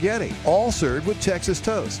spaghetti, all served with Texas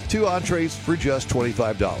toast. 2 entrees for just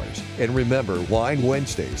 $25. And remember, Wine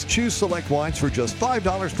Wednesdays. Choose select wines for just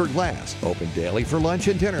 $5 per glass. Open daily for lunch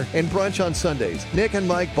and dinner and brunch on Sundays. Nick and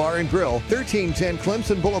Mike Bar and Grill, 1310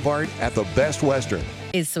 Clemson Boulevard at the Best Western.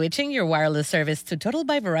 Is switching your wireless service to Total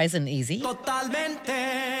by Verizon easy?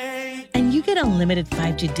 Totalmente. And you get unlimited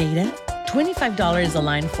 5G data, $25 a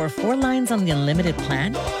line for 4 lines on the unlimited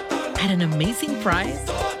plan at an amazing price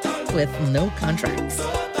with no contracts.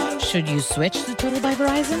 Should you switch to Total by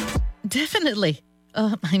Verizon? Definitely.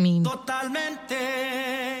 Totalmente.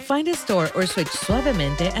 Find a store or switch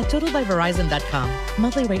suavemente at totalbyverizon.com.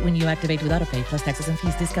 Monthly rate when you activate without a pay plus taxes and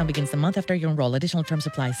fees. Discount begins the month after you enroll. Additional terms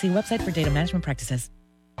apply. See website for data management practices.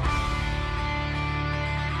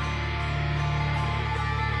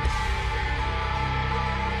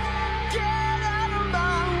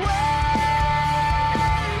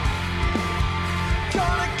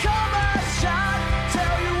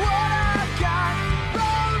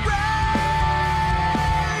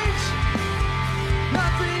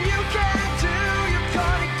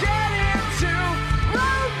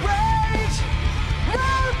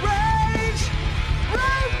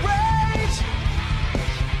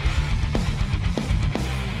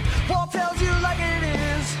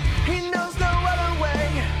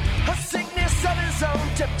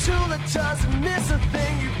 Tula doesn't miss a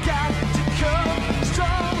thing. You got to come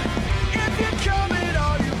strong. If you're coming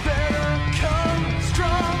on, you better come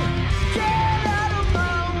strong. Get out of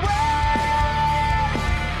my way.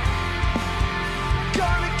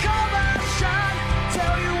 Gonna come out shine.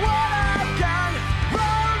 Tell you what I've got.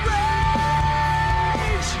 Road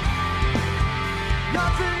rage.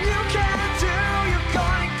 Nothing you can do. You're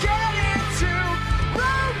gonna get into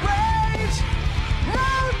road rage.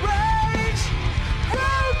 Road rage.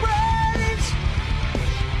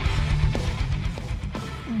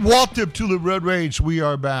 Walt Deptula, Road Rage, we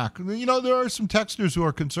are back. You know, there are some texters who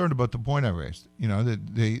are concerned about the point I raised. You know, that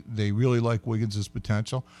they really like Wiggins'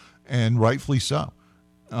 potential, and rightfully so.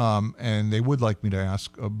 And they would like me to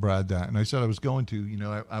ask Brad that. And I said I was going to. You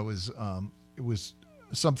know, I was it was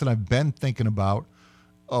something I've been thinking about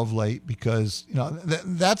of late because, you know,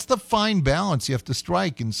 that's the fine balance you have to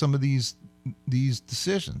strike in some of these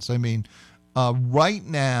decisions. I mean, right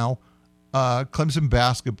now, Clemson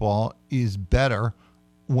basketball is better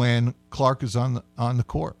when Clark is on the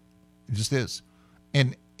court. It just is.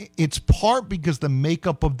 And it's part because the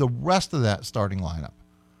makeup of the rest of that starting lineup.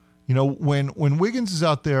 You know, when Wiggins is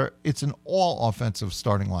out there, it's an all offensive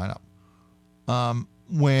starting lineup.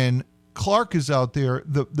 When Clark is out there,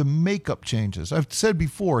 the makeup changes. I've said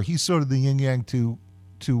before, he's sort of the yin yang to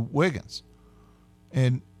Wiggins.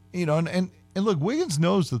 And, you know, and look, Wiggins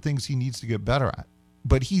knows the things he needs to get better at,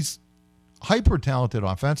 but he's hyper talented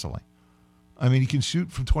offensively. I mean, he can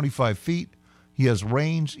shoot from 25 feet. He has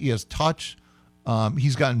range. He has touch.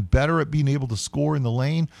 He's gotten better at being able to score in the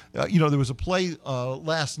lane. You know, there was a play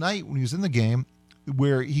last night when he was in the game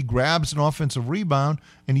where he grabs an offensive rebound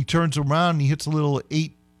and he turns around and he hits a little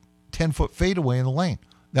 8-10-foot fadeaway in the lane.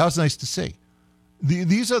 That was nice to see.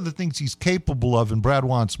 These are the things he's capable of, and Brad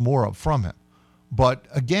wants more of from him. But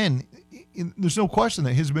again, there's no question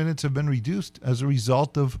that his minutes have been reduced as a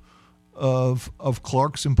result of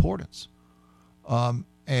Clark's importance.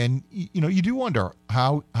 And, you know, you do wonder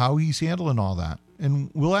how he's handling all that.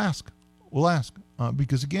 And we'll ask,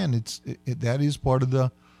 because again, that is part of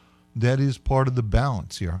the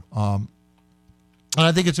balance here. And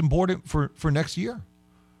I think it's important for next year.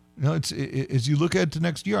 You know, as you look ahead to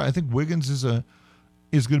next year, I think Wiggins is going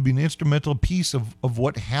to be an instrumental piece of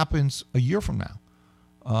what happens a year from now.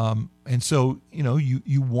 And so, you know,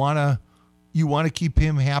 you want to keep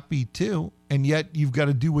him happy too, and yet you've got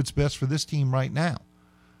to do what's best for this team right now.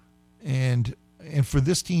 And for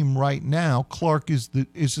this team right now, Clark is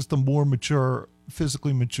just a more mature,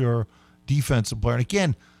 physically mature defensive player. And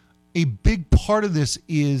again, a big part of this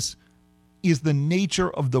is the nature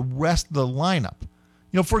of the rest of the lineup.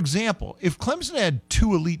 You know, for example, if Clemson had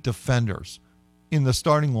 2 elite defenders in the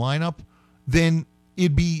starting lineup, then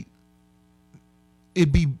it'd be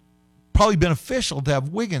probably beneficial to have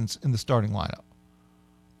Wiggins in the starting lineup.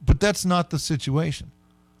 But that's not the situation.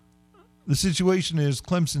 The situation is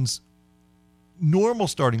Clemson's normal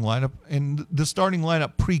starting lineup, and the starting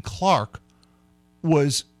lineup pre-Clark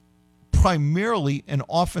was primarily an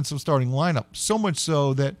offensive starting lineup, so much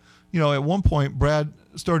so that, you know, at one point Brad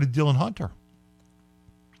started Dylan Hunter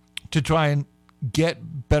to try and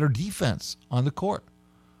get better defense on the court,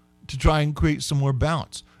 to try and create some more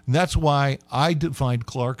balance. And that's why I defined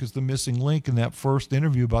Clark as the missing link in that first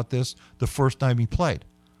interview about this, the first time he played.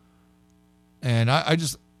 And I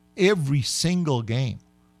just, every single game,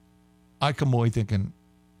 I come away thinking,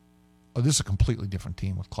 oh, this is a completely different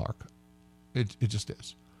team with Clark. It just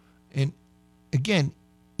is. And again,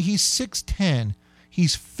 he's 6'10".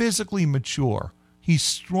 He's physically mature. He's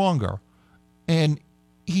stronger. And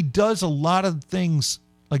he does a lot of things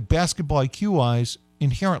like basketball IQ-wise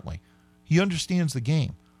inherently. He understands the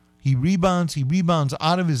game. He rebounds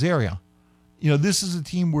out of his area. This is a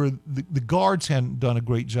team where the guards hadn't done a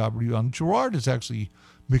great job rebounding. Gerard has actually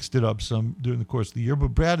mixed it up some during the course of the year, but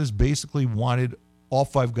Brad has basically wanted all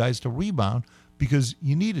 5 guys to rebound because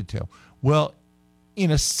you needed to. Well,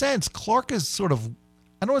 in a sense, Clark has sort of,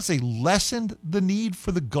 I don't want to say lessened the need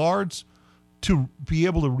for the guards to be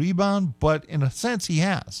able to rebound, but in a sense he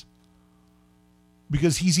has.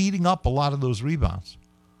 Because he's eating up a lot of those rebounds.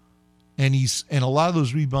 And a lot of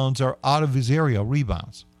those rebounds are out of his area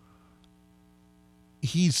rebounds.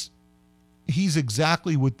 He's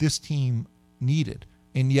exactly what this team needed.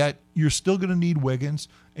 And yet you're still going to need Wiggins,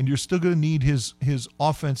 and you're still going to need his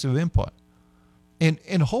offensive input.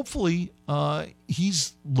 And hopefully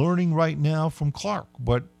he's learning right now from Clark.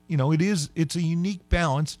 But, it's a unique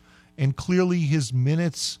balance, and clearly his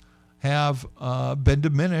minutes have been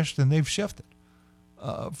diminished and they've shifted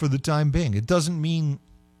for the time being. It doesn't mean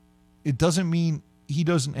he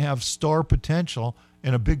doesn't have star potential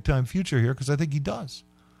and a big-time future here, because I think he does.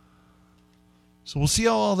 So we'll see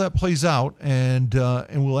how all that plays out, and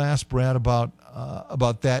we'll ask Brad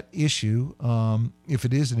about that issue, if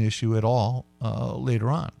it is an issue at all, later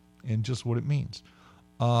on, and just what it means.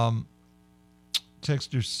 Texter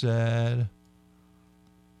said,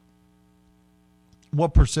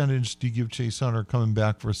 what percentage do you give Chase Hunter coming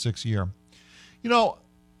back for a 6th year?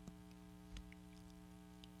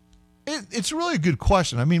 It's really a good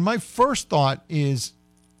question. I mean, my first thought is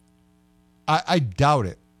I doubt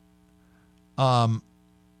it. I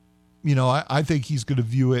think he's going to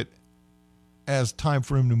view it as time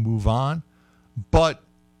for him to move on. But,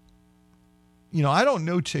 I don't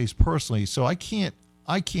know Chase personally, so I can't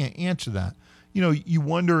answer that. You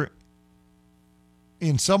wonder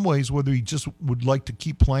in some ways whether he just would like to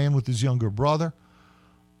keep playing with his younger brother.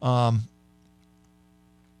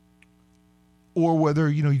 Or whether,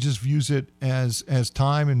 he just views it as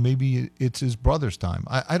time, and maybe it's his brother's time.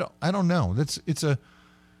 I don't know. It's an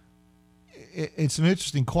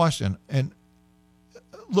interesting question. And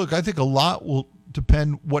look, I think a lot will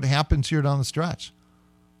depend what happens here down the stretch.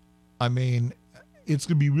 I mean, it's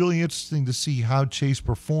going to be really interesting to see how Chase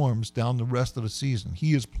performs down the rest of the season.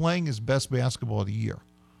 He is playing his best basketball of the year,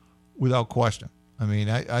 without question. I mean,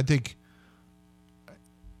 I think,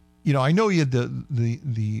 I know he had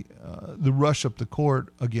the rush up the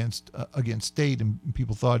court against State, and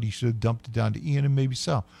people thought he should have dumped it down to Ian, and maybe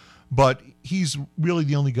so. But he's really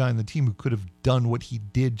the only guy on the team who could have done what he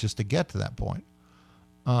did just to get to that point.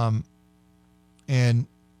 And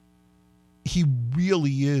he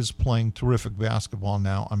really is playing terrific basketball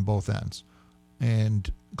now on both ends.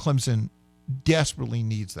 And Clemson desperately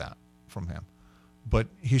needs that from him. But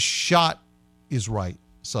his shot is right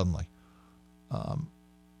suddenly.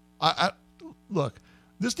 Look,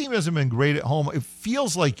 this team hasn't been great at home. It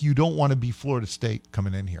feels like you don't want to be Florida State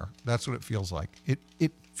coming in here. That's what it feels like. It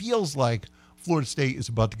feels like Florida State is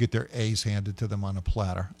about to get their A's handed to them on a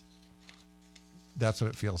platter. That's what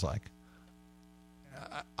it feels like.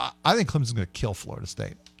 I think Clemson's going to kill Florida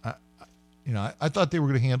State. I thought they were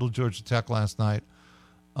going to handle Georgia Tech last night,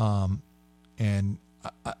 and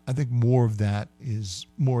I think more of that is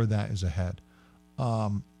ahead. There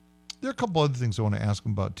are a couple other things I want to ask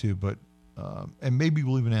them about too, but and maybe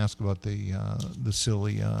we'll even ask about the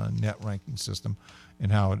silly net ranking system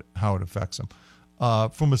and how it affects them.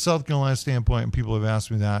 From a South Carolina standpoint, and people have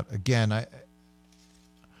asked me that again.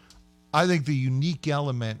 I think the unique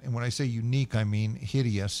element, and when I say unique, I mean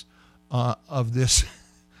hideous, of this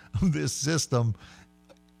system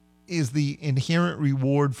is the inherent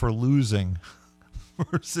reward for losing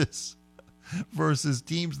versus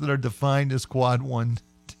teams that are defined as quad one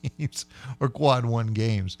teams or quad one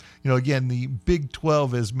games. Again, the Big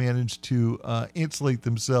 12 has managed to insulate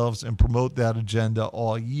themselves and promote that agenda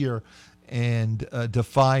all year, and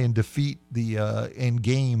defy and defeat the end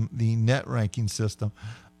game, the net ranking system.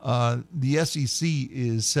 The SEC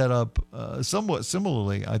is set up somewhat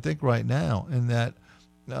similarly, I think, right now, in that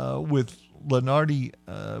with Lenardi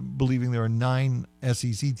believing there are 9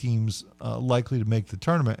 SEC teams likely to make the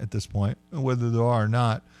tournament at this point, and whether there are or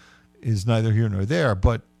not is neither here nor there.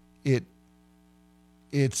 But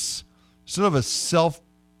it's sort of a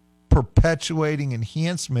self-perpetuating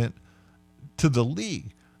enhancement to the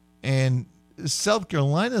league. And South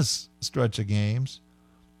Carolina's stretch of games,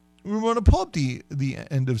 we're going to pull up the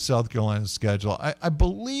end of South Carolina's schedule. I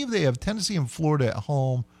believe they have Tennessee and Florida at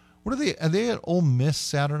home. What are they? Are they at Ole Miss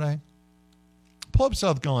Saturday? pull up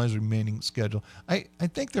South Carolina's remaining schedule. I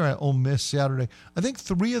think they're at Ole Miss Saturday. I think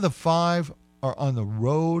 3 of the 5 are on the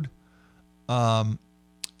road.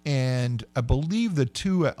 And I believe the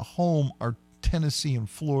 2 at home are Tennessee and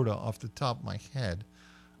Florida off the top of my head.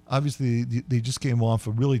 Obviously, they just came off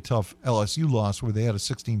a really tough LSU loss where they had a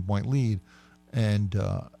 16-point lead, and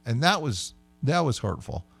that was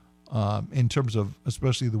hurtful in terms of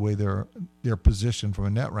especially the way they're positioned from a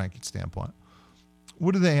net ranking standpoint.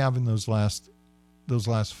 What do they have in those last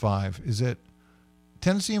 5? Is it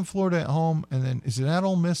Tennessee and Florida at home, and then is it at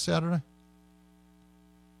Ole Miss Saturday?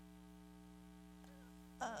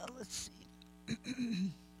 Let's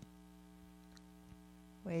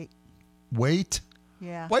see. Wait.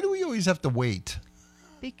 Yeah. Why do we always have to wait?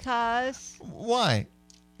 Because. Why?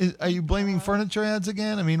 Are you blaming furniture ads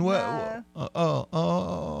again? I mean, what?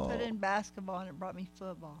 No. Put in basketball and it brought me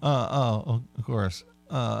football. Of course.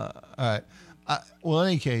 All right. Well, in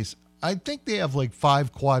any case, I think they have like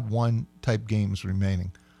 5 quad 1 type games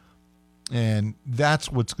remaining. And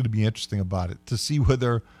that's what's going to be interesting about it, to see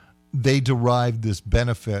whether they derive this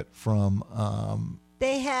benefit from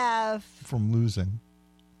They have from losing.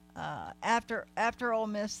 after Ole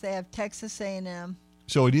Miss, they have Texas A&M.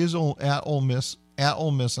 So it is at Ole Miss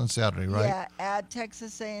on Saturday, right? Yeah, at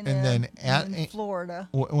Texas A&M, And then and Florida.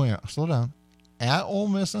 Wait, slow down. At Ole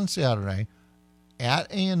Miss on Saturday,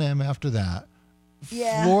 at A&M after that.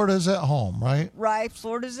 Yeah. Florida's at home, right? Right,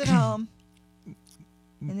 Florida's at home.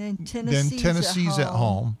 And then Tennessee's at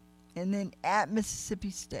home. And then at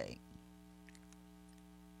Mississippi State.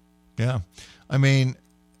 Yeah. I mean,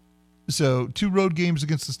 so 2 road games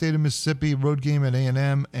against the state of Mississippi, road game at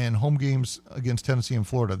A&M, and home games against Tennessee and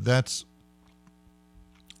Florida. That's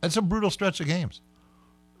a brutal stretch of games.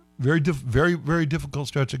 Very, very difficult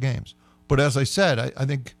stretch of games. But as I said, I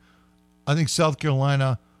think South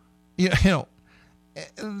Carolina,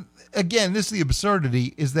 again, this is the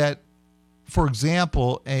absurdity, is that, for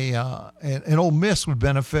example, an Ole Miss would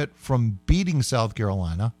benefit from beating South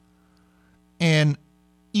Carolina, and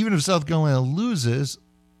even if South Carolina loses,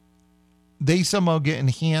 they somehow get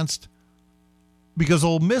enhanced because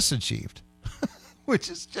Ole Miss achieved, which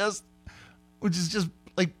is just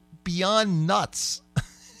like beyond nuts.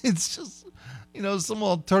 It's just, some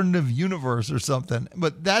alternative universe or something.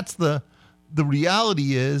 But that's the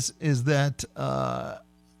reality is that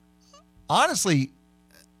honestly,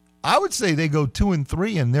 I would say they go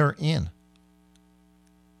 2-3 and they're in.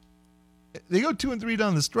 They go 2-3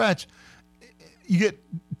 down the stretch. You get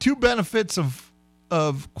 2 benefits of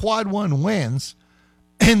quad 1 wins,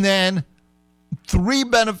 and then 3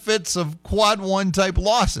 benefits of quad 1 type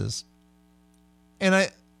losses. And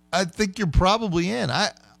I think you're probably in.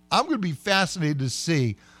 I'm going to be fascinated to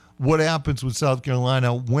see what happens with South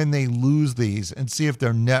Carolina when they lose these, and see if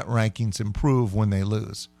their net rankings improve when they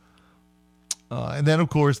lose. And then, of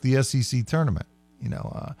course, the SEC tournament.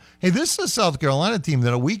 Hey, this is a South Carolina team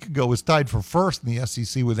that a week ago was tied for first in the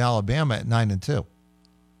SEC with Alabama at 9-2,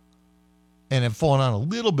 and have fallen on a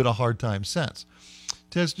little bit of hard time since.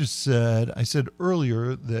 Tester said, I said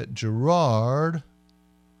earlier that Gerard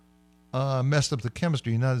messed up the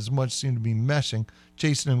chemistry. Not as much seemed to be meshing,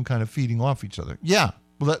 chasing him, kind of feeding off each other. Yeah,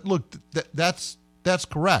 well, that's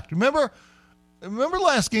correct. Remember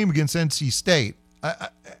last game against NC State,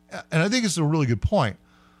 and I think it's a really good point.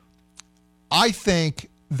 I think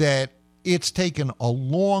that it's taken a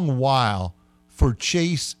long while for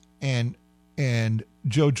Chase and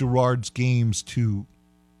Joe Girard's games to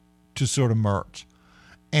sort of merge.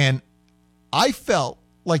 And I felt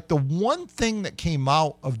like the one thing that came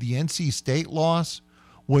out of the NC State loss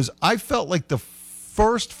was I felt like the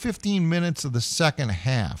first 15 minutes of the second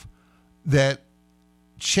half that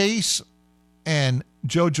Chase and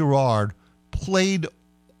Joe Girard played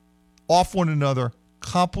off one another,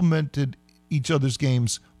 complemented each other's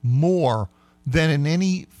games more than in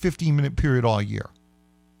any 15-minute period all year.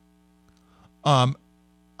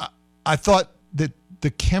 I thought that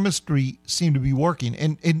the chemistry seemed to be working.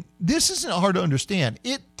 And this isn't hard to understand.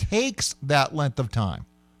 It takes that length of time.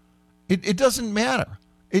 It doesn't matter.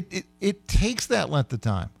 It takes that length of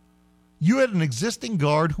time. You had an existing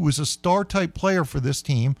guard who was a star-type player for this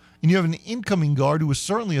team, and you have an incoming guard who was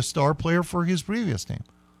certainly a star player for his previous team.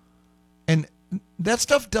 And that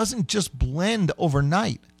stuff doesn't just blend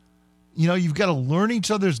overnight. You've got to learn each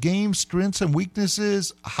other's games, strengths and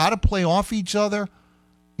weaknesses, how to play off each other.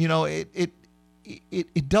 It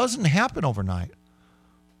doesn't happen overnight.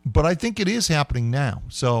 But I think it is happening now.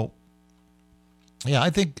 So, yeah,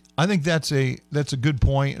 I think that's a good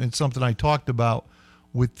point, and it's something I talked about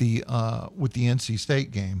with the NC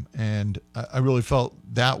State game, and I really felt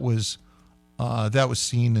that was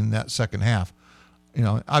seen in that second half.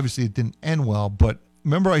 Obviously it didn't end well, but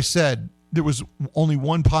remember I said there was only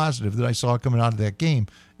one positive that I saw coming out of that game,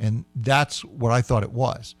 and that's what I thought it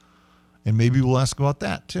was. And maybe we'll ask about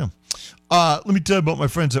that too. Let me tell you about my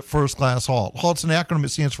friends at First Class Halt. Halt's an acronym. It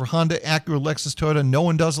stands for Honda, Acura, Lexus, Toyota. No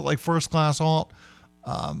one does it like First Class Halt.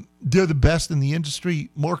 They're the best in the industry.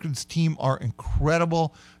 Mark and his team are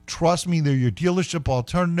incredible. Trust me, they're your dealership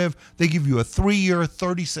alternative. They give you a 3-year,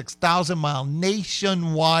 36,000-mile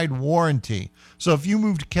nationwide warranty. So if you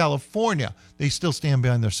move to California, they still stand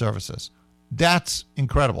behind their services. That's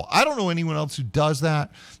incredible. I don't know anyone else who does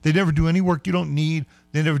that. They never do any work you don't need.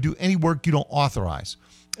 They never do any work you don't authorize.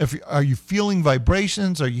 Are you feeling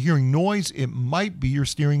vibrations? Are you hearing noise? It might be your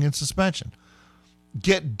steering and suspension.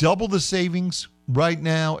 Get double the savings right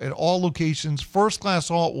now at all locations. First Class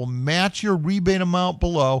Halt will match your rebate amount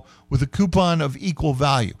below with a coupon of equal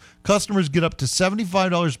value. Customers get up to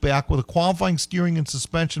 $75 back with a qualifying steering and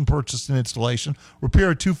suspension purchase and installation.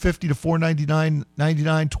 Repair at $250 to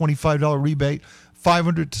 $499.99, $25 rebate.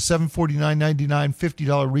 $500 to $749.99,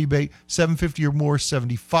 $50 rebate. $750 or more,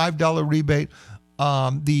 $75 rebate.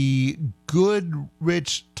 The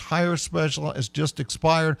Goodrich Tire Special has just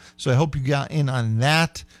expired, so I hope you got in on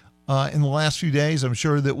that in the last few days. I'm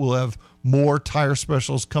sure that we'll have more tire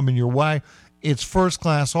specials coming your way. It's First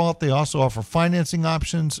Class Halt. They also offer financing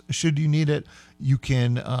options should you need it. You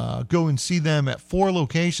can go and see them at 4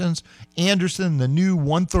 locations. Anderson, the new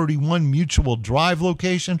 131 Mutual Drive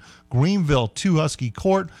location. Greenville, 2 Husky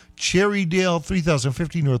Court. Cherrydale,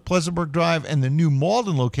 3050 North Pleasantburg Drive. And the new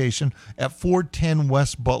Malden location at 410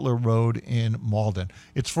 West Butler Road in Malden.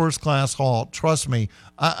 It's First Class Halt. Trust me,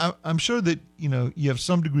 I'm sure that you have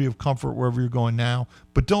some degree of comfort wherever you're going now,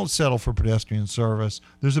 but don't settle for pedestrian service.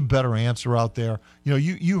 There's a better answer out there.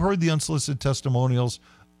 You heard the unsolicited testimonials.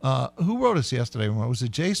 Who wrote us yesterday? Was it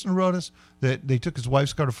Jason who wrote us? That they took his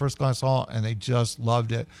wife's car to First Class Halt and they just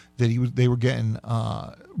loved it. That they were getting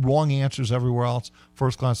wrong answers everywhere else.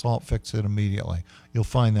 First Class Halt fixed it immediately. You'll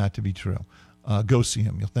find that to be true. Go see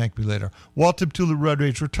him. You'll thank me later. Walt Tiptula, Red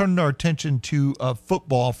Rage. Returning our attention to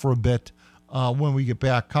football for a bit. When we get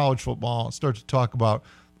back, college football, and start to talk about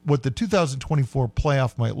what the 2024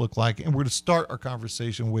 playoff might look like. And we're going to start our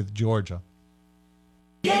conversation with Georgia.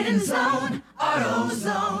 Get in zone,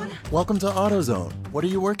 AutoZone. Welcome to AutoZone. What are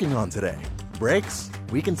you working on today? Brakes?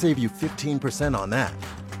 We can save you 15% on that.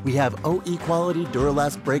 We have OE quality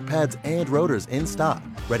Duralast brake pads and rotors in stock,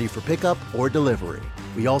 ready for pickup or delivery.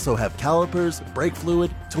 We also have calipers, brake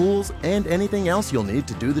fluid, tools, and anything else you'll need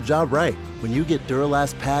to do the job right. When you get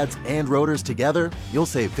Duralast pads and rotors together, you'll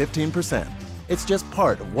save 15%. It's just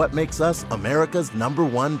part of what makes us America's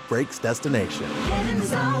 #1 brakes destination. Get in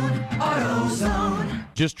zone, AutoZone.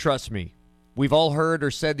 Just trust me. We've all heard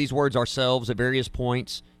or said these words ourselves at various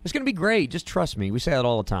points. It's going to be great. Just trust me. We say that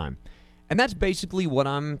all the time. And that's basically what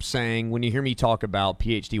I'm saying when you hear me talk about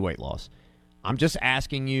PhD weight loss. I'm just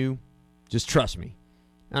asking you, just trust me.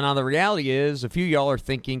 And now the reality is, a few of y'all are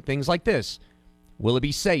thinking things like this. Will it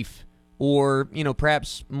be safe? Or,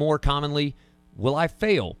 perhaps more commonly, will I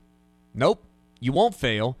fail? Nope, you won't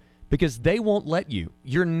fail because they won't let you.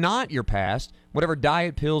 You're not your past. Whatever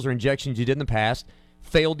diet, pills, or injections you did in the past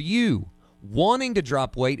failed you. Wanting to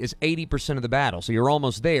drop weight is 80% of the battle, so you're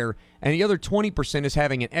almost there. And the other 20% is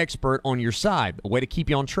having an expert on your side, a way to keep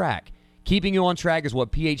you on track. Keeping you on track is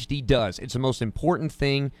what PhD does. It's the most important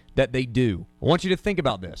thing that they do. I want you to think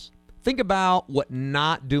about this. Think about what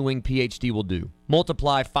not doing PhD will do.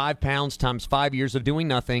 Multiply 5 pounds times 5 years of doing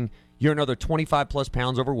nothing. You're another 25 plus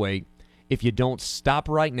pounds overweight if you don't stop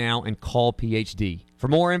right now and call PhD. For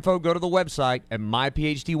more info, go to the website at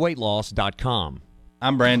myphdweightloss.com.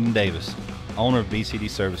 I'm Brandon Davis, owner of BCD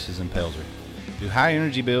Services in Pelzer. Do high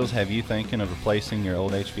energy bills have you thinking of replacing your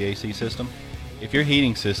old HVAC system? If your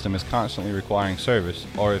heating system is constantly requiring service,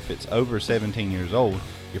 or if it's over 17 years old,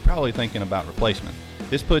 you're probably thinking about replacement.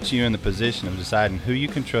 This puts you in the position of deciding who you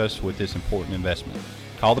can trust with this important investment.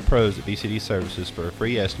 Call the pros at BCD Services for a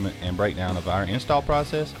free estimate and breakdown of our install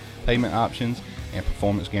process, payment options, and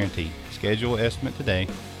performance guarantee. Schedule an estimate today,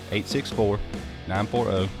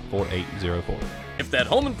 864-940-4804. If that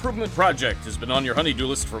home improvement project has been on your honey-do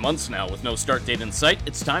list for months now with no start date in sight,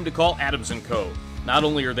 it's time to call Adams & Co. Not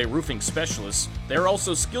only are they roofing specialists, they're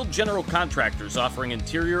also skilled general contractors offering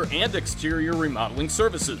interior and exterior remodeling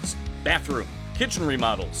services. Bathroom, kitchen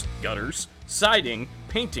remodels, gutters, siding,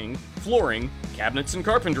 painting, flooring, cabinets, and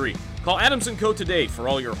carpentry. Call Adams & Co. today for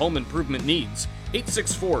all your home improvement needs.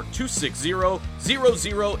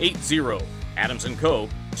 864-260-0080. Adams & Co.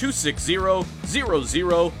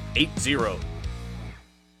 260-0080.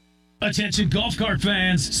 Attention golf cart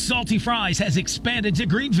fans, Salty Fries has expanded to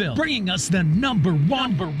Greenville, bringing us the number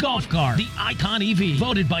one golf cart, the Icon EV,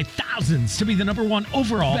 voted by thousands to be the number one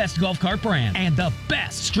overall best golf cart brand and the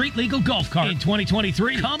best street legal golf cart in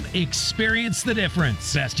 2023. Come experience the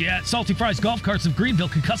difference. Best yet, Salty Fries Golf Carts of Greenville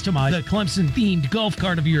can customize the Clemson-themed golf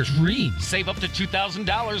cart of your dreams. Save up to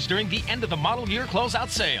 $2,000 during the end of the model year closeout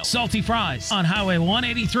sale. Salty Fries on Highway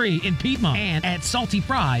 183 in Piedmont and at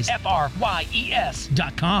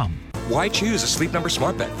saltyfries.com. Why choose a Sleep Number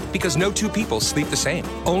smart bed? Because no two people sleep the same.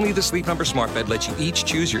 Only the Sleep Number smart bed lets you each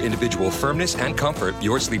choose your individual firmness and comfort,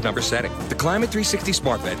 your Sleep Number setting. The Climate 360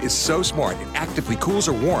 smart bed is so smart it actively cools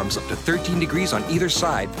or warms up to 13 degrees on either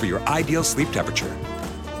side for your ideal sleep temperature.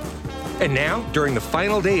 And now, during the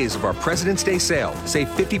final days of our President's Day sale, save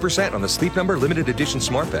 50% on the Sleep Number limited edition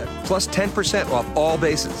smart bed, plus 10% off all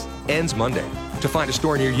bases. Ends Monday. To find a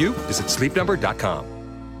store near you, visit sleepnumber.com.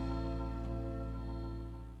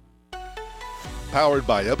 Powered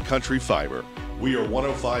by Upcountry Fiber. We are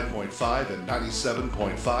 105.5 and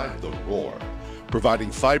 97.5 The Roar.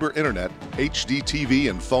 Providing fiber internet, HD TV,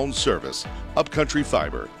 and phone service, Upcountry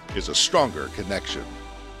Fiber is a stronger connection.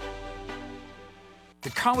 The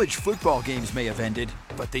college football games may have ended,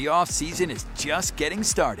 but the offseason is just getting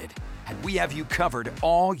started. And we have you covered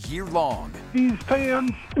all year long. These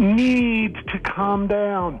fans need to calm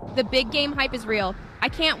down. The big game hype is real. I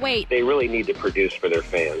can't wait. They really need to produce for their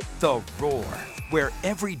fans. The Roar, where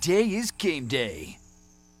every day is game day.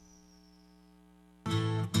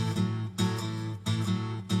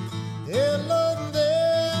 Hello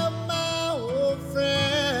there, my old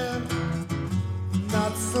friend.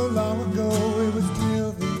 Not so long ago, it was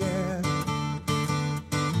till the end.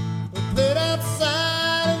 We played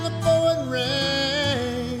outside in the pouring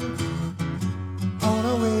rain. On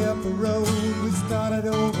our way up the road, we started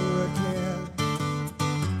over again.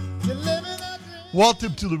 You're living a dream.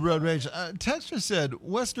 Welcome to the Road Rage. Texter said,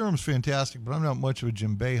 West Durham's fantastic, but I'm not much of a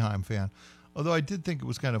Jim Boeheim fan. Although I did think it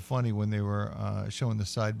was kind of funny when they were showing the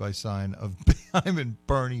side-by-side of Boeheim and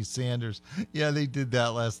Bernie Sanders. Yeah, they did that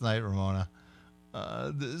last night, Ramona.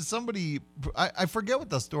 Somebody, I forget what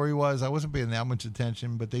the story was. I wasn't paying that much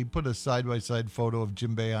attention, but they put a side-by-side photo of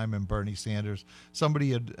Jim Boeheim and Bernie Sanders.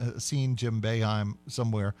 Somebody had seen Jim Boeheim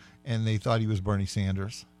somewhere, and they thought he was Bernie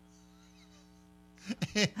Sanders.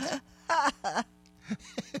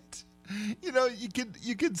 You know, you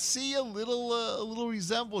could see a little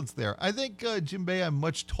resemblance there. I think Jim Boeheim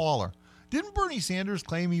much taller. Didn't Bernie Sanders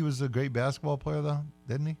claim he was a great basketball player though?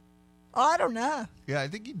 Didn't he? Oh, I don't know. Yeah, I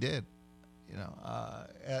think he did. You know,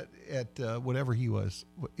 at whatever he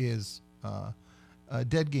is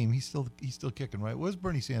dead game. He's still kicking, right? Was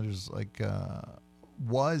Bernie Sanders like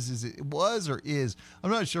was or is?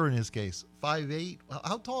 I'm not sure in his case. 5'8".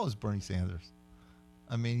 How tall is Bernie Sanders?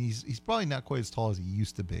 I mean, he's probably not quite as tall as he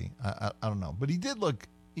used to be. I don't know, but he did look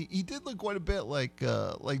quite a bit like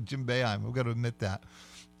Jim Boeheim. I've got to admit that.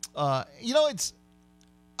 You know,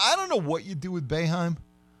 I don't know what you do with Boeheim.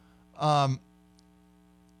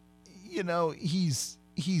 You know, he's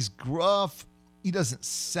gruff. He doesn't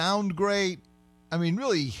sound great. I mean,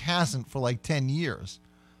 really, he hasn't for like 10 years.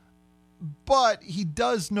 But he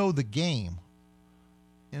does know the game.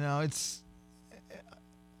 You know, it's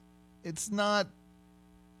not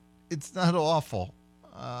awful.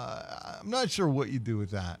 I'm not sure what you do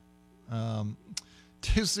with that.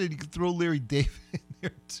 Just said you could throw Larry David in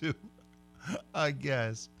there too, I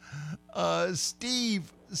guess.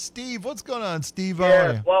 Steve, what's going on, Steve? How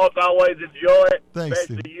are you? Well, I always enjoy it. Thanks,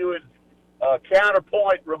 especially Steve. you and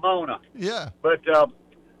Counterpoint Ramona. Yeah. But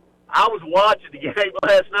I was watching the game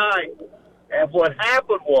last night, and what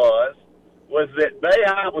happened was that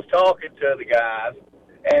Boeheim was talking to the guys,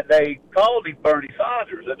 and they called him Bernie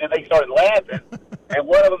Sanders, and then they started laughing, and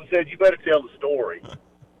one of them said, "You better tell the story."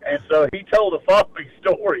 And so he told the following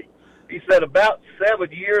story. He said about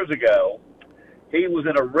 7 years ago, he was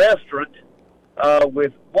in a restaurant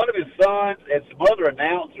with one of his sons and some other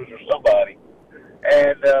announcers or somebody.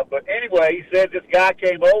 And but anyway, he said this guy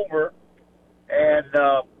came over and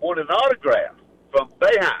wanted an autograph from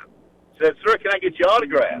Boeheim. Said, "Sir, can I get your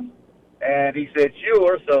autograph?" And he said,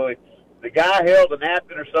 "Sure." So the guy held a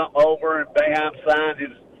napkin or something over, and Boeheim signed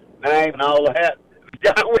his name and all that. The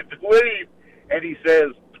guy went to leave, and he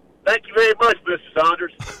says, "Thank you very much, Mr.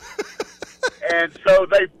 Saunders." And so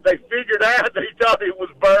they figured out that he thought it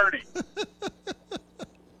was Bernie.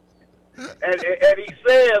 And he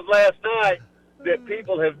says last night that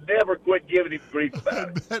people have never quit giving him grief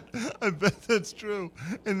about it. I bet that's true.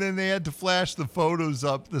 And then they had to flash the photos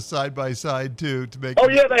up, the side by side too, to make. Oh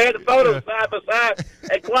yeah, they had the photos side by side,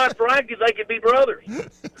 and quite frankly, they could be brothers.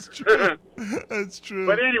 That's true. That's true.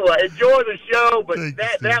 But anyway, enjoy the show. But Thank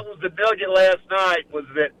that was the nugget last night, was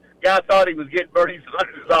that guy thought he was getting Bernie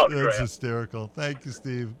Sanders' autograph. That's hysterical. Thank you,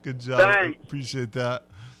 Steve. Good job. Thanks. Appreciate that.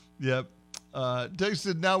 Yep. Doug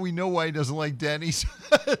said, now we know why he doesn't like Denny's.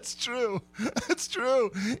 That's true. That's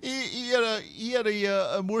true. He had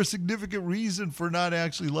a more significant reason for not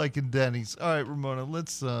actually liking Denny's. All right, Ramona,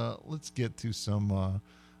 let's get to some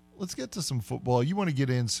football. You want to get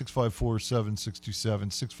in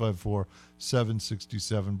 654-7627,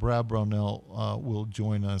 654-7627. Brad Brownell will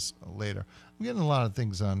join us later. I'm getting a lot of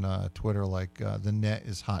things on Twitter like the net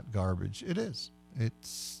is hot garbage. It is.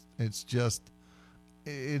 It's just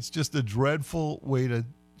a dreadful way to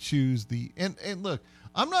choose the and look,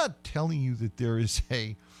 I'm not telling you that there is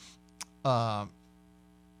a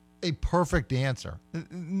perfect answer.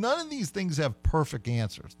 None of these things have perfect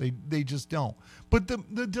answers. They just don't. But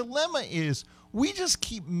the dilemma is we just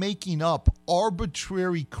keep making up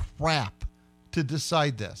arbitrary crap to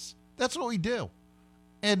decide this. That's what we do.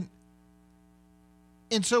 And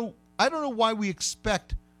so I don't know why we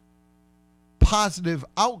expect positive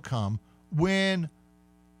outcome when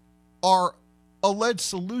our alleged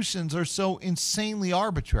solutions are so insanely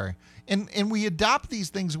arbitrary. And we adopt these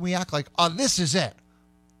things and we act like, oh, this is it.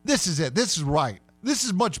 This is it. This is right. This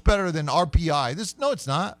is much better than RPI. No, it's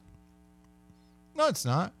not. No, it's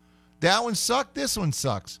not. That one sucked. This one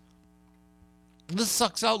sucks. This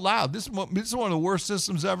sucks out loud. This is one of the worst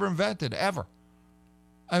systems ever invented, ever.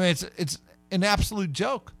 I mean, it's an absolute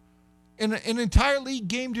joke. An entire league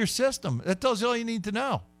gamed your system. That tells you all you need to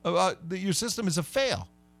know about that your system is a fail.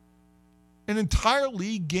 An entire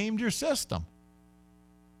league gamed your system.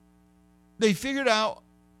 They figured out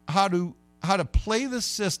how to play the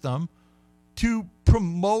system to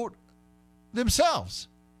promote themselves.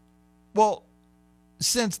 Well,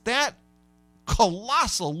 since that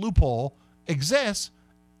colossal loophole exists,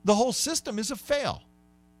 the whole system is a fail.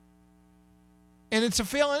 And it's a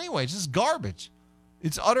fail anyway. It's just garbage.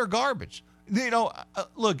 It's utter garbage.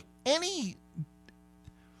 Look,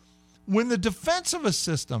 when the defense of a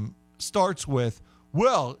system starts with,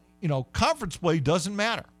 well, conference play doesn't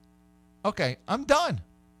matter. Okay, I'm done.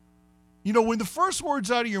 When the first words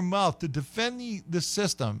out of your mouth to defend the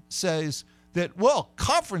system says that, well,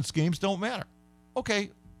 conference games don't matter. Okay,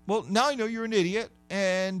 well, now I know you're an idiot,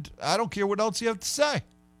 and I don't care what else you have to say.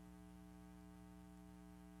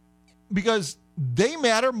 Because they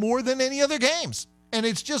matter more than any other games. And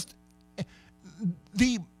it's just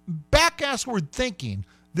the back-assward thinking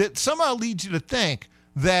that somehow leads you to think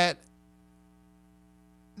that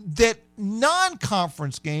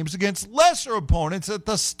non-conference games against lesser opponents at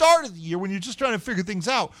the start of the year, when you're just trying to figure things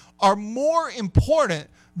out, are more important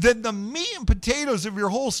than the meat and potatoes of your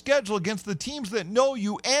whole schedule against the teams that know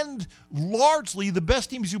you and largely the best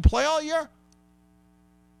teams you play all year.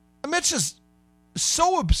 I mean, it's just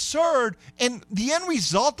so absurd. And the end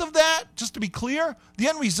result of that, just to be clear, the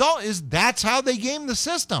end result is that's how they game the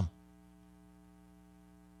system.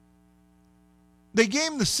 They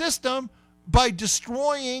game the system by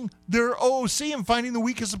destroying their OOC and finding the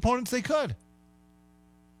weakest opponents they could.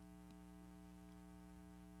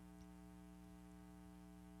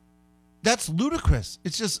 That's ludicrous.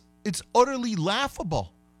 It's utterly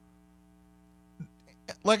laughable.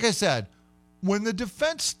 Like I said, when the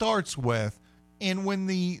defense starts with, and when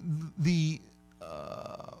the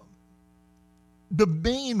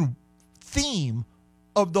main theme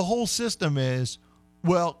of the whole system is,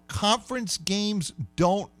 well, conference games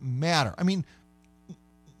don't matter. I mean,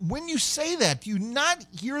 when you say that, do you not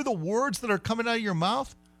hear the words that are coming out of your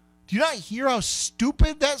mouth? Do you not hear how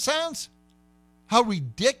stupid that sounds? How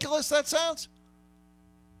ridiculous that sounds?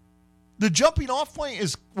 The jumping off point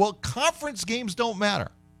is, well, conference games don't matter.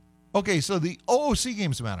 Okay, so the OOC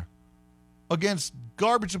games matter against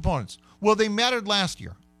garbage opponents. Well, they mattered last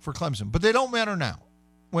year for Clemson, but they don't matter now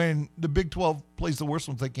when the Big 12 plays the worst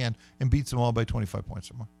ones they can and beats them all by 25 points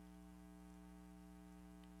or more.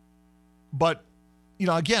 But,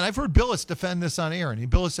 again, I've heard Billis defend this on air, and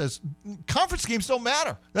Billis says, conference games don't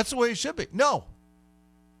matter. That's the way it should be. No.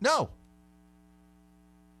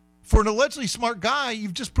 For an allegedly smart guy,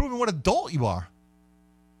 you've just proven what adult you are.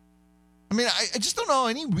 I mean, I just don't know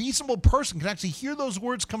any reasonable person can actually hear those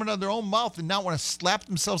words coming out of their own mouth and not want to slap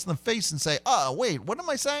themselves in the face and say, oh, wait, what am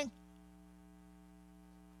I saying?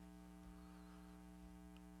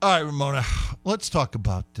 All right, Ramona, let's talk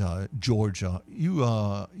about Georgia. You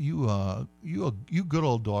good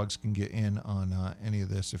old dogs can get in on any of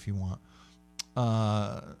this if you want.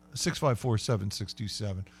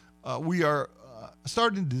 654-7627. We are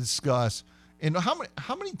starting to discuss. And how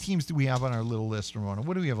many teams do we have on our little list, Ramona?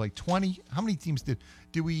 What do we have, like 20? How many teams did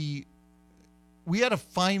we had a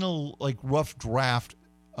final, like, rough draft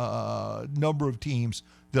number of teams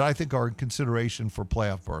that I think are in consideration for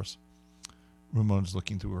playoff berths. Ramona's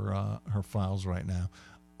looking through her files right now.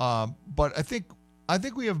 But I think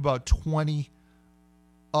we have about 20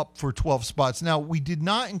 up for 12 spots. Now, we did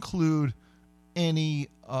not include any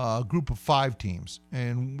group of 5 teams,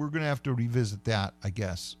 and we're going to have to revisit that, I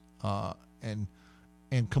guess, and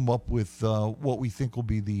come up with what we think will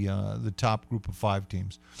be the top group of 5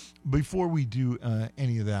 teams. Before we do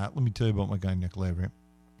any of that, let me tell you about my guy, Nick Lavery.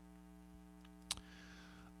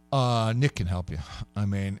 Nick can help you. I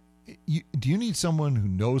mean, do you need someone who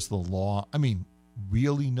knows the law? I mean,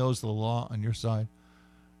 really knows the law on your side?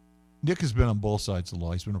 Nick has been on both sides of the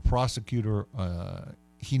law. He's been a prosecutor.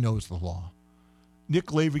 He knows the law.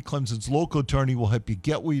 Nick Lavery, Clemson's local attorney, will help you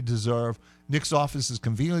get what you deserve. Nick's office is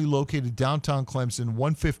conveniently located downtown Clemson,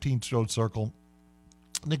 115 Strode Circle.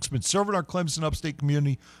 Nick's been serving our Clemson upstate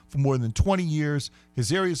community for more than 20 years.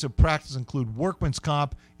 His areas of practice include workman's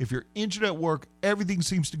comp. If you're injured at work, everything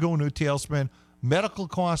seems to go into a tailspin. Medical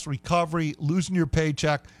costs, recovery, losing your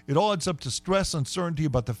paycheck. It all adds up to stress, uncertainty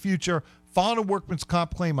about the future. Filing a workman's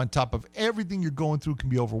comp claim on top of everything you're going through can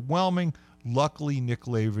be overwhelming. Luckily, Nick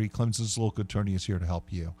Lavery, Clemson's local attorney, is here to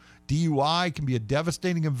help you. DUI can be a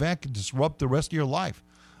devastating event, can disrupt the rest of your life.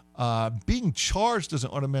 Being charged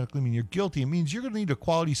doesn't automatically mean you're guilty. It means you're going to need a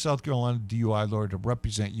quality South Carolina DUI lawyer to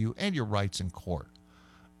represent you and your rights in court.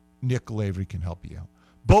 Nick Lavery can help you.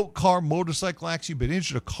 Boat, car, motorcycle accident. You've been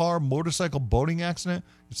injured in a car, motorcycle, boating accident.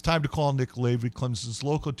 It's time to call Nick Lavery, Clemson's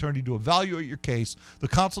local attorney, to evaluate your case. The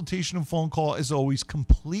consultation and phone call is always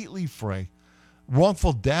completely free.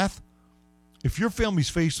 Wrongful death. If your family's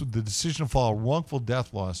faced with the decision to file a wrongful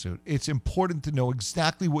death lawsuit, it's important to know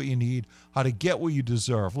exactly what you need, how to get what you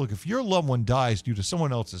deserve. Look, if your loved one dies due to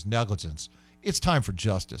someone else's negligence, it's time for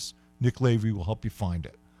justice. Nick Lavery will help you find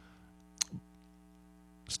it.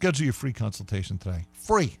 Schedule your free consultation today.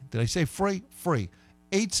 Free. Did I say free? Free.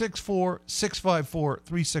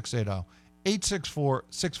 864-654-3680.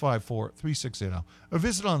 864-654-3680. Or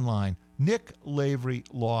visit online,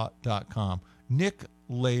 nicklaverylaw.com.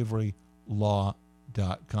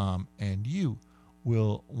 nicklaverylaw.com. And you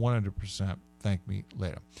will 100% thank me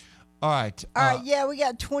later. All right. Yeah, we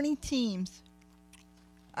got 20 teams.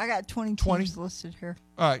 I got 20 teams listed here.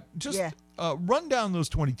 All right. Just run down those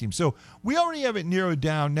 20 teams. So we already have it narrowed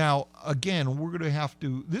down. Now, again, we're going to have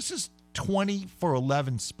to, this is 20 for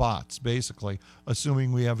 11 spots, basically,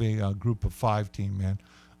 assuming we have a group of 5 team, man.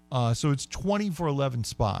 So it's 20 for 11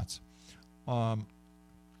 spots.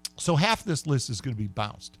 So half this list is going to be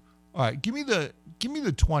bounced. All right, give me the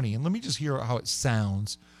 20, and let me just hear how it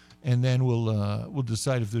sounds, and then we'll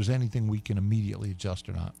decide if there's anything we can immediately adjust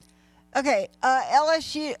or not. Okay,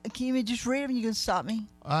 LSU. Can you just read them? You can stop me.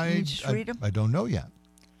 Can you just read them? I don't know yet.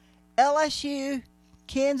 LSU,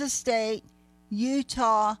 Kansas State,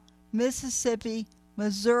 Utah, Mississippi,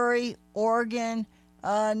 Missouri, Oregon,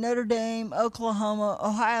 Notre Dame, Oklahoma,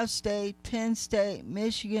 Ohio State, Penn State,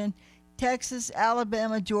 Michigan, Texas,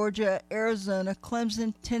 Alabama, Georgia, Arizona,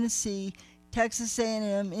 Clemson, Tennessee, Texas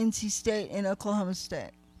A&M, NC State, and Oklahoma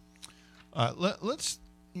State. Let's,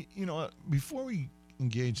 before we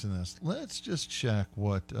engage in this, let's just check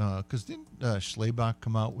what, because didn't Schlabach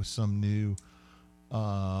come out with some new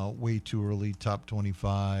way too early top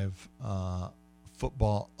 25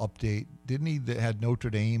 football update? Didn't he, that had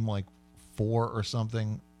Notre Dame like 4 or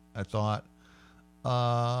something, I thought?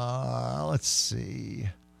 Let's see.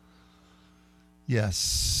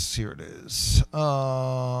 Yes, here it is.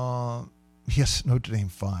 Yes, Notre Dame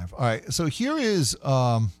 5. All right, so here is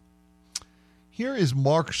Mark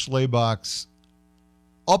Schlabach's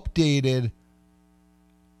updated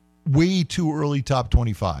way too early top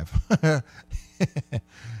 25.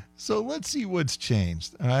 So let's see what's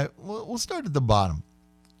changed. All right, we'll start at the bottom,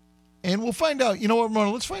 and we'll find out. You know what,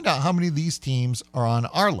 Ramona? Let's find out how many of these teams are on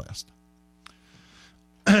our list.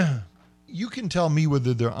 You can tell me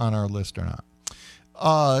whether they're on our list or not.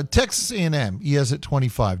 Texas A&M, he has at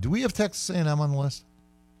 25. Do we have Texas A&M on the list?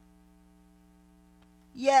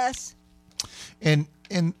 Yes. And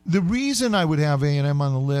the reason I would have A&M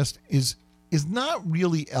on the list is not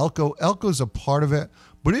really Elko. Elko's a part of it,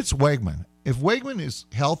 but it's Weigman. If Weigman is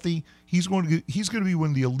healthy, he's going to be one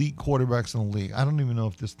of the elite quarterbacks in the league. I don't even know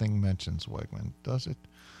if this thing mentions Weigman. Does it?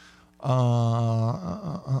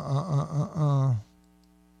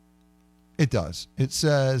 It does. It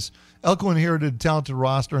says Elko inherited a talented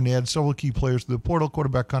roster and added several key players to the portal.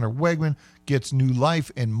 Quarterback Connor Wegman gets new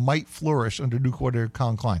life and might flourish under new coordinator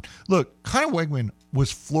Colin Klein. Look, Connor Wegman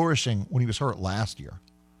was flourishing when he was hurt last year.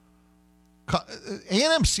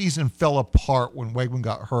 A&M season fell apart when Wegman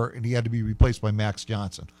got hurt and he had to be replaced by Max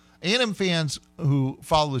Johnson. A&M fans who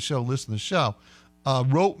follow the show, listen to the show,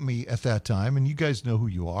 wrote me at that time, and you guys know who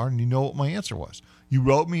you are, and you know what my answer was. You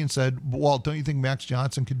wrote me and said, Walt, don't you think Max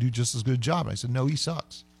Johnson could do just as good a job? And I said, no, he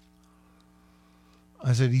sucks.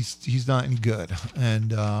 I said, he's not any good,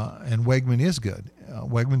 and Wegman is good.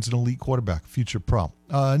 Wegman's an elite quarterback, future pro.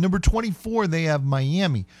 Number 24, they have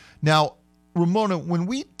Miami. Now, Ramona, when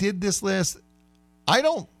we did this list,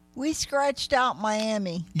 We scratched out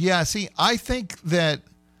Miami. Yeah, see, I think that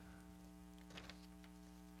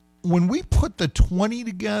when we put the 20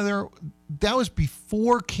 together, that was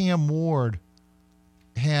before Cam Ward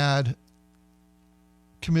had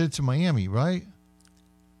committed to Miami, right?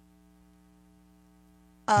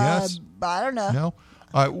 Yes. I don't know. No.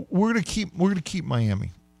 All right, we're gonna keep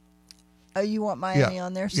Miami. Oh, you want Miami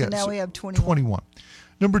on there? So now we have 21. 21.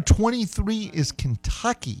 Number 23 is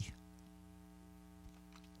Kentucky.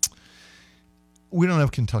 We don't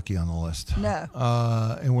have Kentucky on the list. No.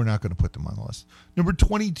 And we're not going to put them on the list. Number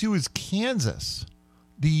 22 is Kansas,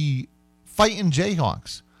 the Fighting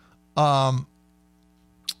Jayhawks. Jalen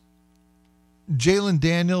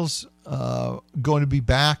Daniels going to be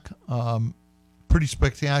back. Pretty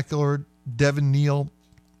spectacular. Devin Neal,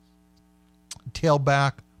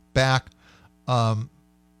 tailback, back.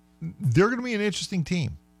 They're going to be an interesting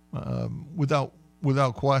team, without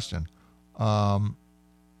question.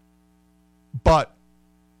 But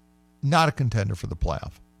not a contender for the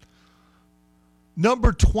playoff.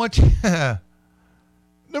 Number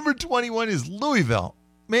 21 is Louisville.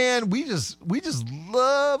 Man, we just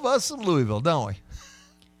love us some Louisville, don't we?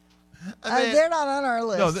 They're not on our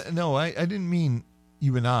list. No, I didn't mean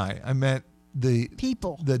you and I. I meant the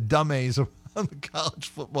people, the dummies of the college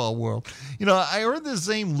football world. You know, I heard the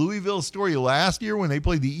same Louisville story last year when they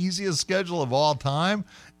played the easiest schedule of all time,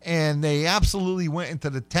 and they absolutely went into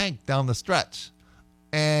the tank down the stretch,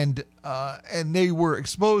 and they were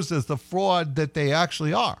exposed as the fraud that they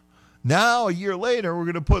actually are. Now, a year later, we're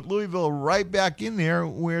going to put Louisville right back in there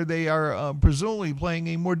where they are presumably playing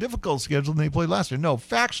a more difficult schedule than they played last year. No,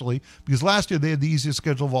 factually, because last year they had the easiest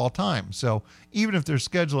schedule of all time. So even if their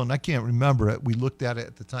schedule, and I can't remember it, we looked at it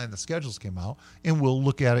at the time the schedules came out, and we'll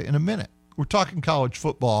look at it in a minute. We're talking college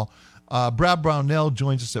football. Brad Brownell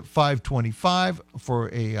joins us at 5:25 for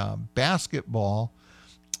a basketball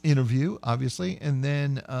interview, obviously, and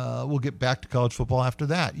then we'll get back to college football after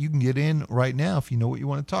that. You can get in right now if you know what you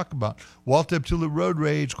want to talk about. Walt Deptula Road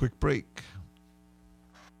Rage, quick break.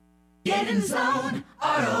 Get in zone,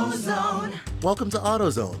 AutoZone. Welcome to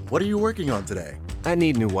AutoZone. What are you working on today? I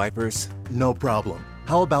need new wipers. No problem.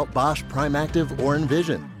 How about Bosch Prime Active or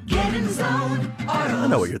Envision? Get in zone, I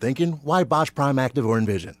know what you're thinking. Why Bosch Prime Active or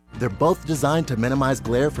Envision? They're both designed to minimize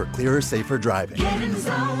glare for clearer, safer driving. Get in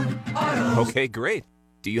zone, AutoZone. Okay, great.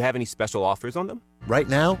 Do you have any special offers on them? Right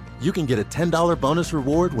now, you can get a $10 bonus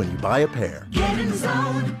reward when you buy a pair. Get in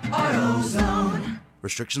zone, AutoZone.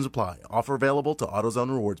 Restrictions apply. Offer available to AutoZone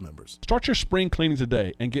Rewards members. Start your spring cleaning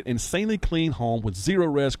today and get insanely clean home with Zero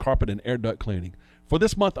Res carpet and air duct cleaning. For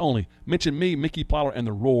this month only, mention me, Mickey Plyler, and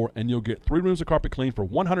The Roar, and you'll get 3 rooms of carpet clean for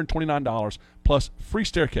 $129 plus free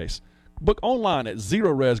staircase. Book online at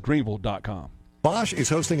ZeroResGreenville.com. Bosch is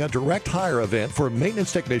hosting a direct hire event for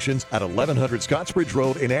maintenance technicians at 1100 Scottsbridge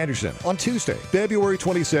Road in Anderson on Tuesday, February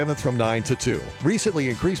 27th from 9 to 2. Recently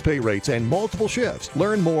increased pay rates and multiple shifts.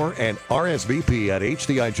 Learn more and RSVP at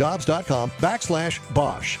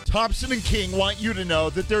hdijobs.com/Bosch. Thompson and King want you to know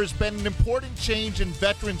that there's been an important change in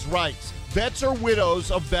veterans' rights. Vets or widows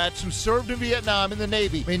of vets who served in Vietnam in the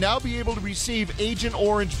Navy may now be able to receive Agent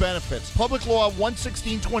Orange benefits. Public Law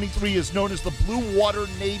 11623 is known as the Blue Water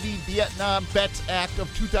Navy Vietnam Vets Act of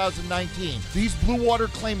 2019. These Blue Water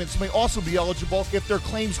claimants may also be eligible if their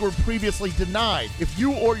claims were previously denied. If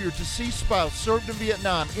you or your deceased spouse served in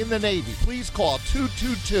Vietnam in the Navy, please call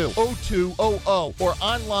 222-0200 or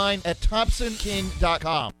online at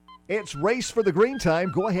thompsonking.com. It's Race for the Green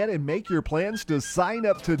Time. Go ahead and make your plans to sign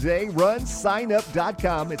up today.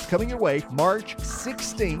 RunSignup.com. It's coming your way March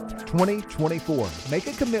 16th, 2024. Make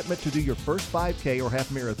a commitment to do your first 5K or half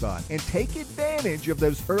marathon and take advantage of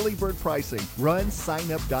those early bird pricing.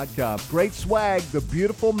 RunSignup.com. Great swag, the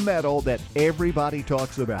beautiful medal that everybody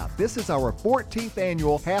talks about. This is our 14th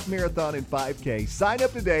annual half marathon and 5K. Sign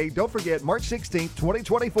up today. Don't forget March 16th,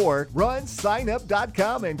 2024.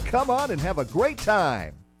 RunSignup.com and come on and have a great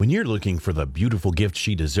time. When you're looking for the beautiful gift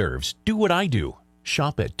she deserves, do what I do.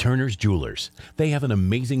 Shop at Turner's Jewelers. They have an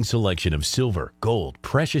amazing selection of silver, gold,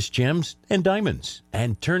 precious gems, and diamonds.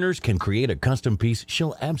 And Turner's can create a custom piece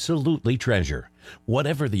she'll absolutely treasure.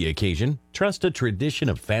 Whatever the occasion, trust a tradition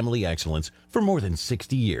of family excellence for more than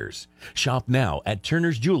 60 years. Shop now at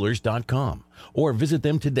turnersjewelers.com or visit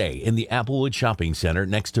them today in the Applewood Shopping Center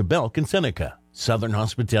next to Belk and Seneca. Southern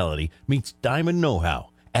hospitality meets diamond know-how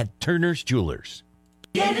at Turner's Jewelers.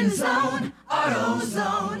 Get in zone,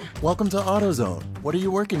 AutoZone. Welcome to AutoZone. What are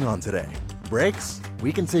you working on today? Brakes?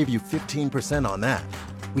 We can save you 15% on that.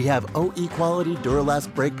 We have OE quality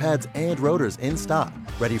Duralast brake pads and rotors in stock,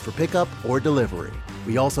 ready for pickup or delivery.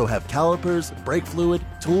 We also have calipers, brake fluid,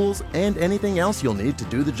 tools, and anything else you'll need to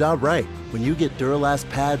do the job right. When you get Duralast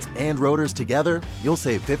pads and rotors together, you'll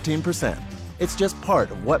save 15%. It's just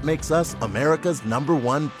part of what makes us America's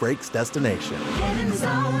 #1 brakes destination. Get in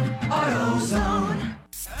zone, AutoZone.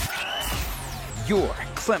 Your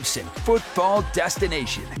Clemson football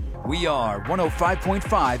destination. We are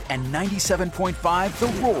 105.5 and 97.5 The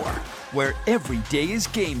Roar, where every day is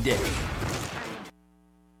game day.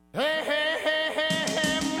 Hey, hey, hey, hey,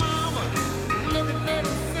 hey, mama, look at that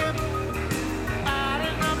sip out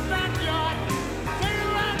in the backyard. Say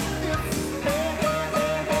it like this. Hey, hey,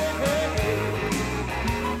 hey, hey, hey, hey.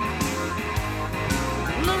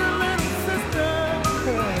 Look at little sister.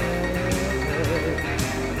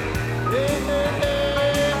 Hey, hey, hey, hey.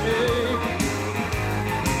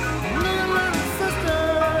 Look at little sister.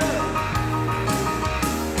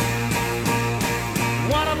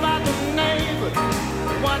 What about the neighbors?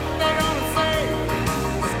 What they gonna say?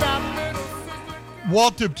 Stop little sister.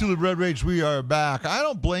 Walt Tip to the Red Rage. We are back. I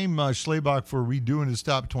don't blame Schlabach for redoing his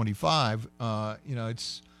top 25.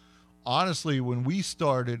 It's honestly when we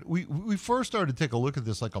started, we first started to take a look at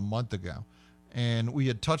this like a month ago, and we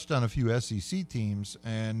had touched on a few SEC teams,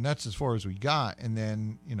 and that's as far as we got. And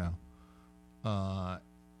then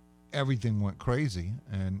everything went crazy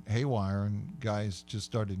and haywire, and guys just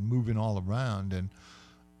started moving all around,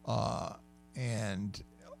 and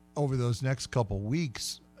over those next couple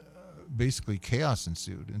weeks, basically chaos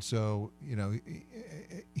ensued. And so,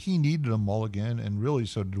 he needed a mulligan, and really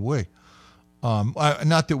so did we.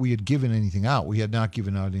 Not that we had given anything out. We had not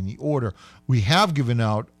given out any order. We have given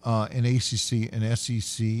out an ACC and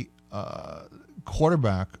SEC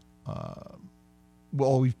quarterback.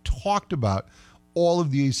 We've talked about all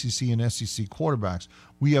of the ACC and SEC quarterbacks.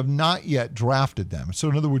 We have not yet drafted them. So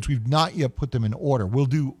in other words, we've not yet put them in order. We'll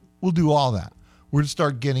do all that. We're going to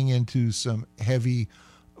start getting into some heavy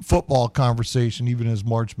football conversation even as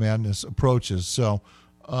March Madness approaches. So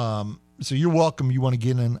you're welcome. You want to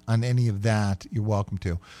get in on any of that, you're welcome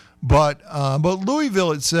to. But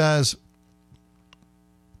Louisville, it says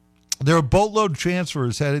there are boatload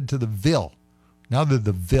transfers headed to the Ville. Now they're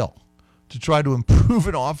the Ville to try to improve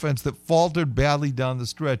an offense that faltered badly down the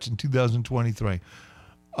stretch in 2023.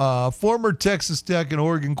 Former Texas Tech and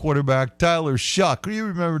Oregon quarterback Tyler Shuck. You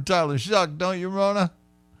remember Tyler Shuck, don't you, Rona?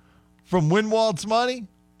 From Winwald's Money?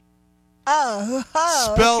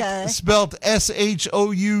 Spelled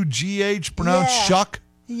S-H-O-U-G-H, pronounced Shuck?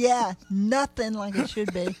 Yeah, nothing like it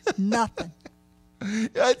should be. Nothing.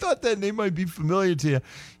 I thought that name might be familiar to you.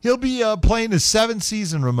 He'll be playing his 7th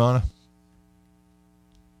season, Ramona.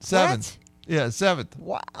 7th. What? Yeah, 7th.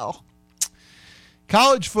 Wow.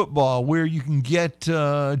 College football, where you can get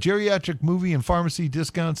geriatric movie and pharmacy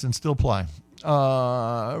discounts and still play.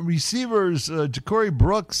 Receivers, Ja'Cory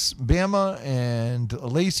Brooks, Bama, and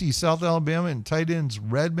Lacey, South Alabama, and tight ends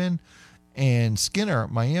Redmond and Skinner,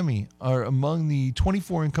 Miami, are among the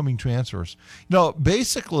 24 incoming transfers.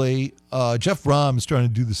 Basically, Jeff Brom is trying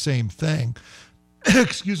to do the same thing,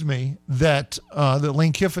 excuse me, that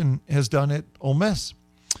Lane Kiffin has done at Ole Miss.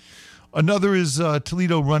 Another is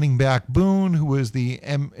Toledo running back Boone, who is the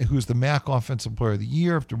MAC Offensive Player of the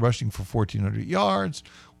Year after rushing for 1,400 yards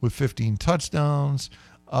with 15 touchdowns.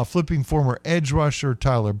 Flipping former edge rusher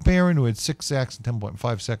Tyler Barron, who had 6 sacks and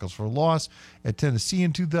 10.5 seconds for a loss at Tennessee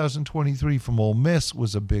in 2023 from Ole Miss,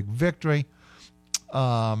 was a big victory.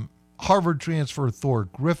 Harvard transfer Thor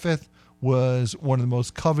Griffith was one of the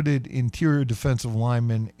most coveted interior defensive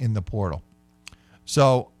linemen in the portal.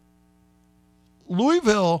 So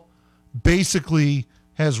Louisville basically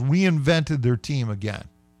has reinvented their team again.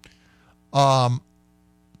 I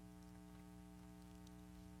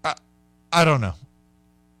don't know.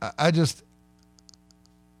 I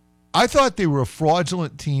thought they were a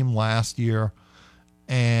fraudulent team last year.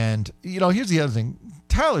 And, here's the other thing.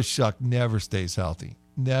 Tyler Shuck never stays healthy.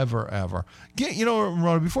 Never, ever.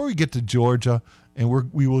 Rona, before we get to Georgia, and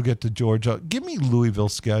we will get to Georgia, give me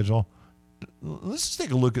Louisville's schedule. Let's just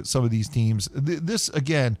take a look at some of these teams. This,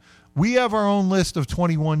 again, We have our own list of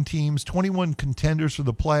 21 teams, 21 contenders for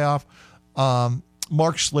the playoff.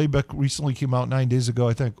 Mark Schlabach recently came out 9 days ago,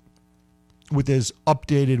 I think, with his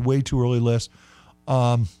updated, way too early list.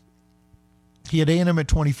 He had A&M at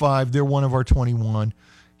 25. They're one of our 21.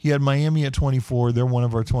 He had Miami at 24. They're one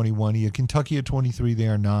of our 21. He had Kentucky at 23. They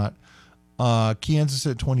are not. Kansas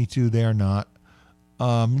at 22. They are not.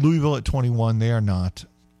 Louisville at 21. They are not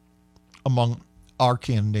among our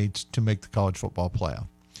candidates to make the college football playoff.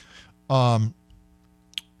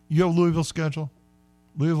 You have Louisville schedule?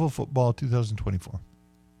 Louisville football 2024.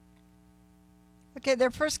 Okay,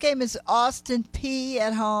 their first game is Austin P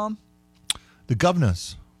at home. The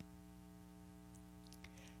Governors.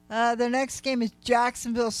 Their next game is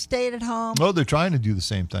Jacksonville State at home. Oh, they're trying to do the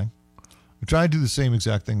same thing. They're trying to do the same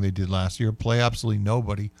exact thing they did last year. Play absolutely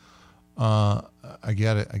nobody. I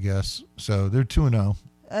get it, I guess. So they're 2-0.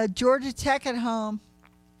 Georgia Tech at home.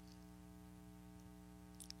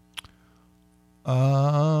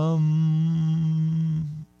 I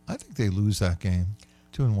think they lose that game.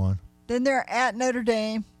 2-1. Then they're at Notre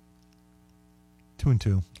Dame.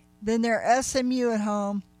 2-2. Then they're SMU at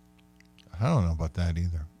home. I don't know about that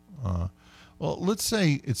either. Well, let's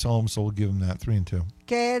say it's home, so we'll give them that 3-2.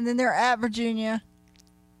 Okay, and then they're at Virginia.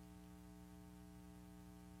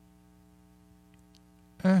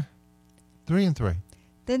 3-3.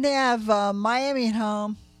 Then they have Miami at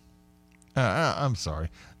home. I'm sorry.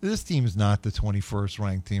 This team is not the 21st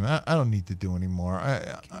ranked team. I don't need to do anymore.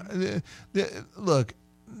 Look,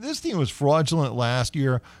 this team was fraudulent last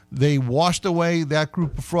year. They washed away that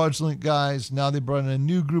group of fraudulent guys. Now they brought in a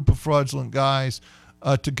new group of fraudulent guys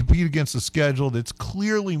to compete against a schedule that's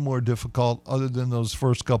clearly more difficult, other than those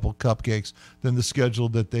first couple cupcakes, than the schedule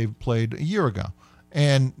that they've played a year ago.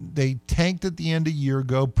 And they tanked at the end a year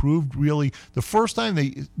ago, proved really the first time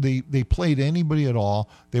they played anybody at all,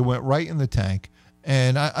 they went right in the tank.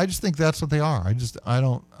 And I just think that's what they are. I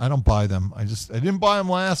don't buy them. I didn't buy them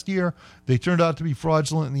last year. They turned out to be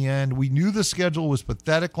fraudulent in the end. We knew the schedule was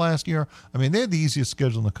pathetic last year. I mean, they had the easiest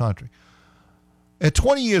schedule in the country. At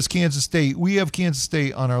 20 years, Kansas State, we have Kansas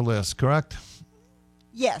State on our list, correct?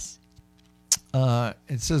 Yes.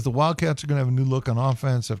 It says the Wildcats are going to have a new look on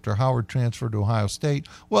offense after Howard transferred to Ohio State.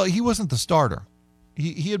 Well, he wasn't the starter.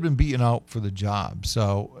 He had been beaten out for the job.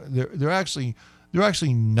 So they're actually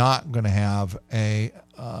not going to have a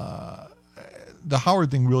the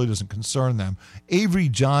Howard thing really doesn't concern them. Avery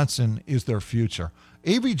Johnson is their future.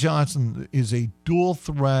 Avery Johnson is a dual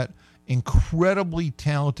threat, incredibly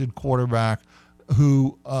talented quarterback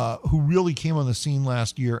who really came on the scene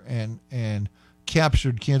last year and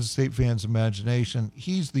captured Kansas State fans' imagination.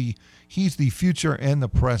 He's the future and the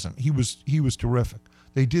present. He was terrific.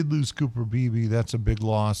 They did lose Cooper Beebe. That's a big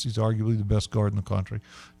loss. He's arguably the best guard in the country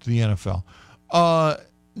to the NFL.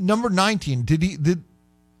 Number 19,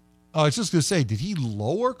 I was just going to say, did he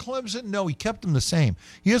lower Clemson? No, he kept them the same.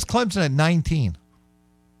 He has Clemson at 19.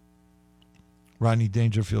 Rodney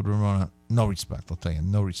Dangerfield, Ramona, no respect, I'll tell you,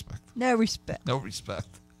 no respect. No respect. No respect.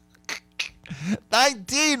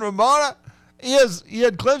 19, Ramona. He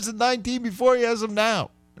had Clemson 19 before he has them now.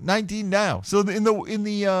 19 now. So in the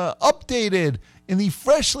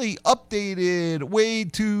freshly updated, way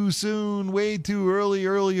too soon, way too early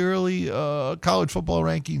college football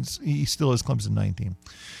rankings, he still has Clemson 19.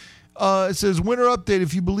 It says, winter update.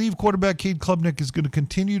 If you believe quarterback Cade Klubnik is going to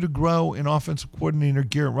continue to grow in offensive coordinator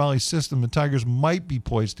Garrett Riley's system, the Tigers might be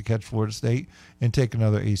poised to catch Florida State and take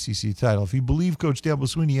another ACC title. If you believe Coach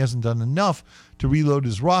Dabo Swinney hasn't done enough to reload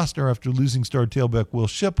his roster after losing star tailback Will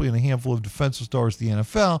Shipley and a handful of defensive stars to the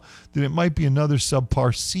NFL, then it might be another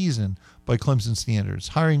subpar season by Clemson standards.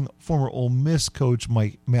 Hiring former Ole Miss coach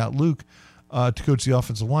Matt Luke to coach the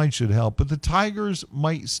offensive line should help, but the Tigers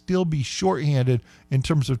might still be shorthanded in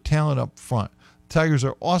terms of talent up front. The Tigers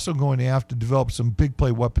are also going to have to develop some big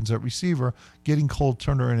play weapons at receiver. Getting Cole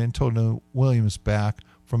Turner and Antonio Williams back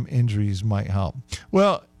from injuries might help.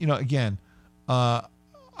 Well, again,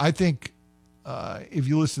 I think if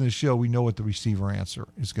you listen to the show, we know what the receiver answer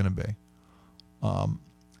is going to be.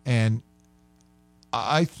 And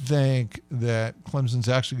I think that Clemson's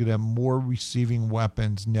actually going to have more receiving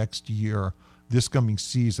weapons next year, this coming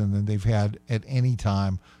season, than they've had at any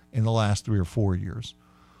time in the last 3 or 4 years.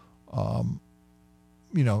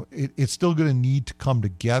 It's still going to need to come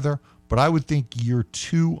together, but I would think year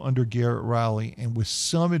 2 under Garrett Riley and with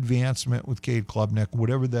some advancement with Cade Klubnik,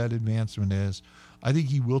 whatever that advancement is, I think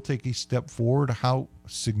he will take a step forward. How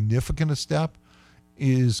significant a step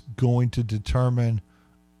is going to determine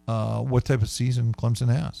what type of season Clemson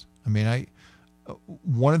has. I mean,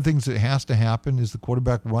 one of the things that has to happen is the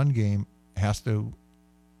quarterback run game has to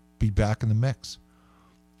be back in the mix.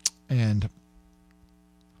 And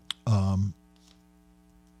That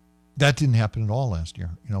didn't happen at all last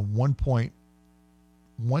year.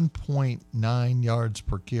 1.9 yards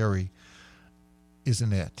per carry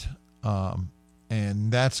isn't it.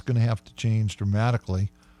 And that's going to have to change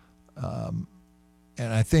dramatically. And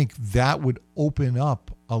I think that would open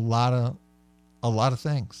up a lot of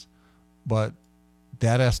things. But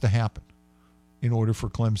that has to happen in order for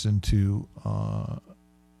Clemson to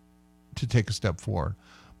take a step forward.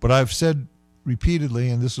 But I've said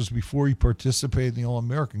repeatedly, and this was before he participated in the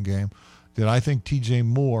All-American game, that I think TJ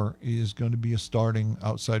Moore is going to be a starting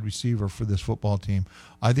outside receiver for this football team.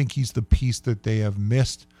 I think he's the piece that they have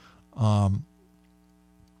missed. And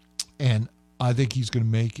I think he's going to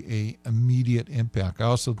make an immediate impact. I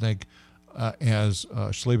also think, as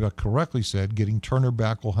Schlebeck correctly said, getting Turner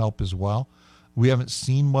back will help as well. We haven't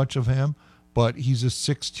seen much of him, but he's a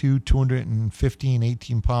 6'2", 215,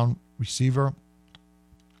 18-pound receiver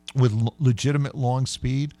with legitimate long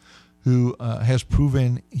speed who has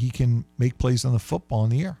proven he can make plays on the football in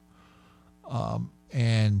the air.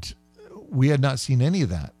 And we had not seen any of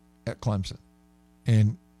that at Clemson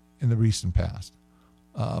in the recent past.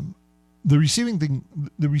 The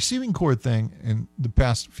receiving core thing in the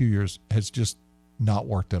past few years has just not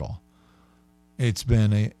worked at all. It's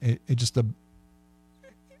been a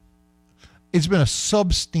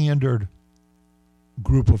substandard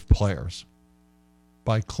group of players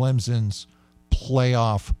by Clemson's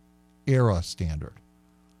playoff era standard.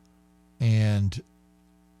 And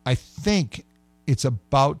I think it's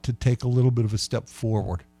about to take a little bit of a step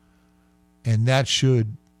forward. And that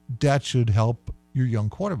should help your young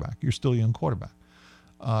quarterback. You're still a young quarterback.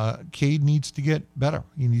 Cade needs to get better.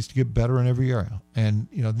 He needs to get better in every area. And,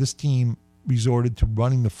 this team resorted to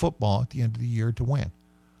running the football at the end of the year to win.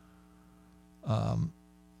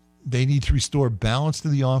 They need to restore balance to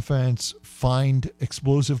the offense, find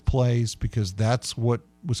explosive plays, because that's what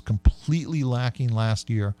was completely lacking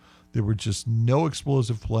last year. There were just no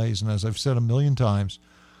explosive plays. And as I've said a million times,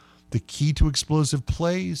 the key to explosive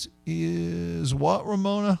plays is what,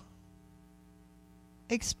 Ramona?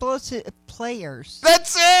 Explosive players.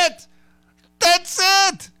 That's it!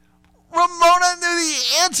 Ramona knew the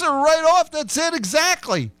answer right off. That's it,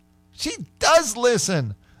 exactly. She does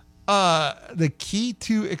listen. The key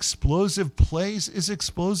to explosive plays is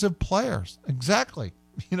explosive players. Exactly.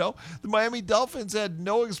 The Miami Dolphins had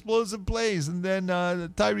no explosive plays, and then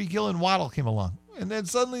Tyreek Hill and Waddle came along. And then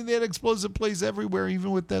suddenly they had explosive plays everywhere,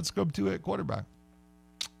 even with that scrub 2 at quarterback.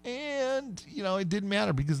 And, it didn't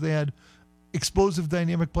matter because they had explosive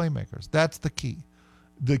dynamic playmakers. That's the key.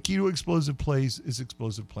 The key to explosive plays is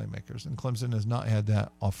explosive playmakers, and Clemson has not had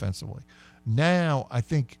that offensively. Now, I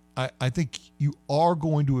think you are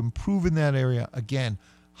going to improve in that area. Again,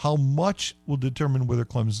 how much will determine whether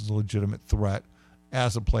Clemson's a legitimate threat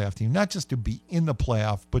as a playoff team, not just to be in the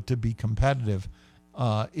playoff, but to be competitive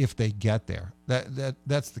if they get there.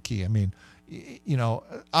 That's the key. I mean,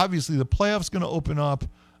 obviously the playoff's going to open up.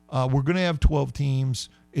 We're going to have 12 teams.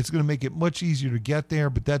 It's going to make it much easier to get there,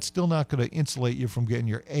 but that's still not going to insulate you from getting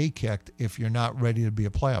your A kicked if you're not ready to be a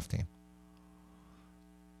playoff team.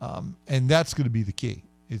 And that's going to be the key.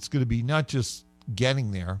 It's going to be not just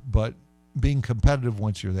getting there, but being competitive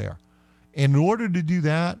once you're there. And in order to do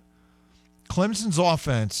that, Clemson's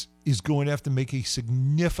offense is going to have to make a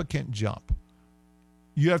significant jump.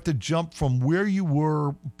 You have to jump from where you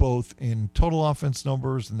were both in total offense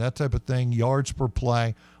numbers and that type of thing, yards per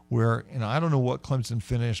play, where, I don't know what Clemson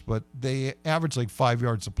finished, but they average like 5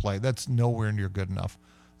 yards a play. That's nowhere near good enough.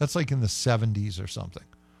 That's like in the 70s or something.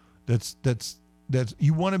 That's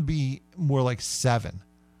you want to be more like 7.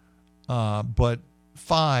 But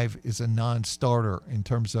 5 is a non-starter in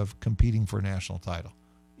terms of competing for a national title.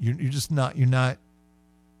 You're not.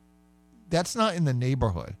 That's not in the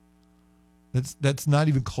neighborhood. That's not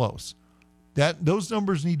even close. Those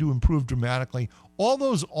numbers need to improve dramatically. All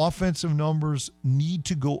those offensive numbers need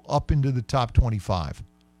to go up into the top 25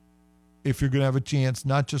 if you're going to have a chance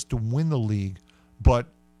not just to win the league, but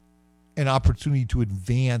an opportunity to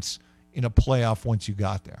advance in a playoff once you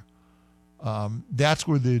got there. That's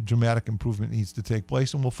where the dramatic improvement needs to take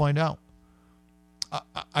place, and we'll find out.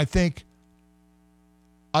 I think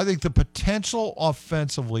the potential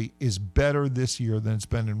offensively is better this year than it's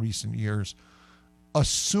been in recent years,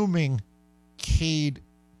 assuming Cade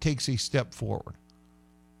takes a step forward.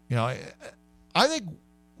 I think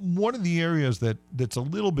one of the areas that's a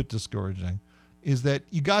little bit discouraging is that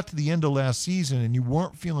you got to the end of last season and you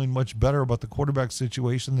weren't feeling much better about the quarterback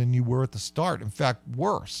situation than you were at the start. In fact,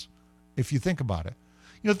 worse, if you think about it.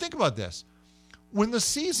 Think about this. when the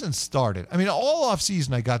season started, I mean, all off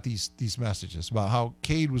season, I got these messages about how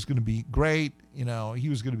Cade was going to be great. You know, he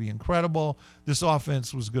was going to be incredible. This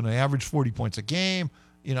offense was going to average 40 points a game.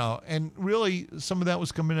 You know, and really some of that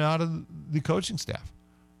was coming out of the coaching staff.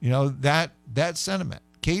 You know, that sentiment.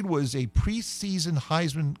 Cade was a preseason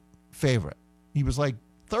Heisman favorite. He was like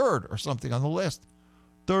third or something on the list,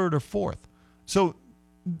 third or fourth. So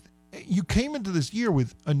you came into this year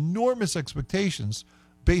with enormous expectations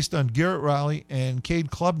based on Garrett Riley and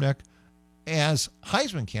Cade Klubnik as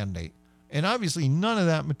Heisman candidate. And obviously none of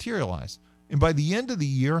that materialized. And by the end of the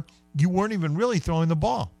year, you weren't even really throwing the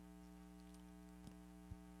ball.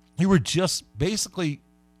 You were just basically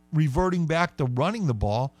reverting back to running the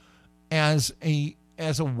ball as a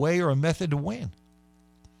way or a method to win.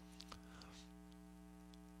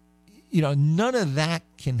 You know, none of that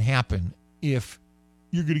can happen if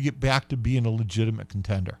you're going to get back to being a legitimate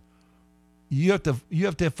contender. You have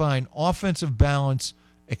to find offensive balance,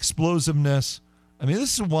 explosiveness. I mean,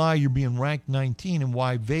 this is why you're being ranked 19 and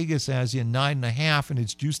why Vegas has you 9.5 and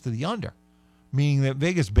it's juiced to the under. Meaning that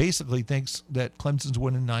Vegas basically thinks that Clemson's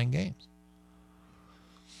winning 9 games.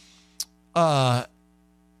 That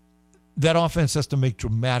offense has to make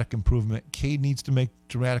dramatic improvement. Cade needs to make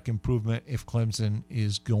dramatic improvement if Clemson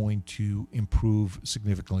is going to improve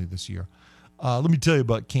significantly this year. Let me tell you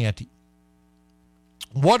about Canty.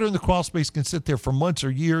 Water in the crawl space can sit there for months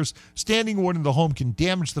or years. Standing water in the home can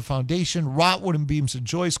damage the foundation. Rot wooden beams and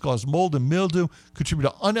joists cause mold and mildew, contribute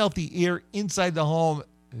to unhealthy air inside the home.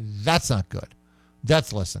 That's not good.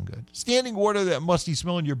 That's less than good. Standing water, that musty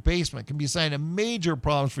smell in your basement, can be a sign of major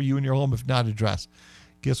problems for you and your home if not addressed.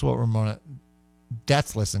 Guess what, Ramona?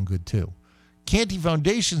 That's less than good, too. Canty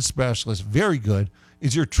Foundation Specialist, very good,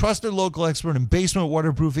 is your trusted local expert in basement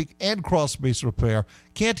waterproofing and crawl space repair.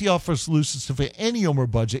 Canty offers solutions to fit any home or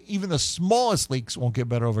budget. Even the smallest leaks won't get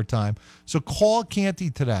better over time. So call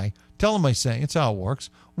Canty today. Tell them I sent you. It's how it works.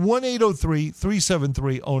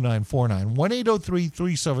 1-803-373-0949.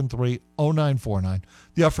 1-803-373-0949.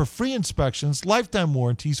 They offer free inspections, lifetime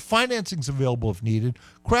warranties, financing's available if needed,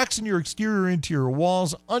 cracks in your exterior or interior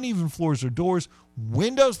walls, uneven floors or doors,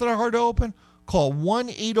 windows that are hard to open. Call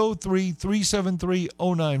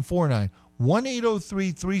 1-803-373-0949.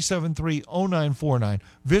 1-803-373-0949.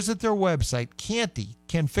 Visit their website,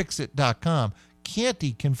 CantyCanFixIt.com.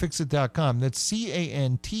 CantyCanFixIt.com. That's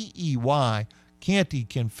C-A-N-T-E-Y.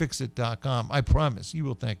 CantyCanFixIt.com. I promise you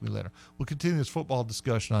will thank me later. We'll continue this football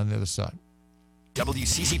discussion on the other side.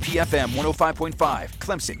 WCCP-FM 105.5,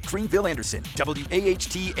 Clemson, Greenville, Anderson.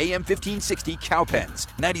 WAHT AM 1560, Cowpens.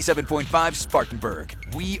 97.5, Spartanburg.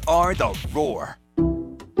 We are the Roar.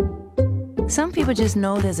 Some people just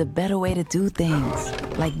know there's a better way to do things,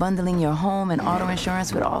 like bundling your home and auto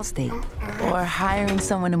insurance with Allstate, or hiring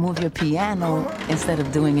someone to move your piano instead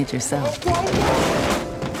of doing it yourself.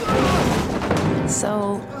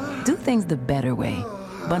 So, do things the better way.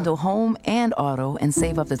 Bundle home and auto and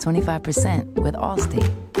save up to 25% with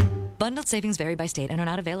Allstate. Bundled savings vary by state and are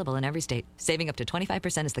not available in every state. Saving up to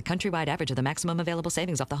 25% is the countrywide average of the maximum available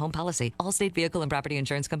savings off the home policy. Allstate Vehicle and Property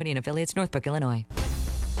Insurance Company and affiliates, Northbrook, Illinois.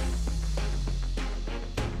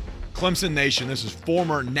 Clemson Nation, this is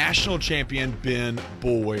former national champion Ben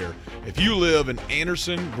Boulware. If you live in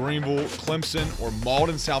Anderson, Greenville, Clemson, or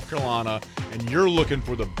Malden, South Carolina, and you're looking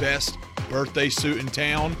for the best birthday suit in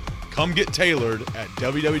town, come get tailored at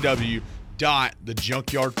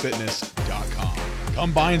www.thejunkyardfitness.com.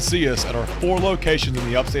 Come by and see us at our 4 locations in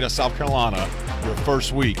the upstate of South Carolina. Your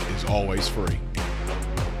first week is always free.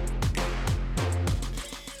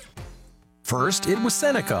 First, it was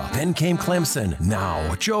Seneca, then came Clemson.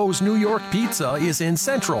 Now, Joe's New York Pizza is in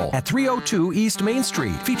Central at 302 East Main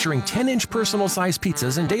Street, featuring 10-inch personal-sized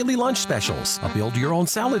pizzas and daily lunch specials, a build-your-own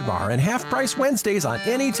salad bar, and half-price Wednesdays on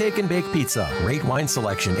any take-and-bake pizza. Great wine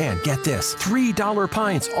selection, and get this, $3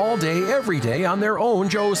 pints all day, every day on their own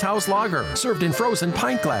Joe's House Lager, served in frozen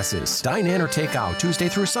pint glasses. Dine in or take out Tuesday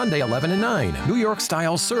through Sunday, 11 and 9. New York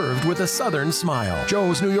style served with a southern smile.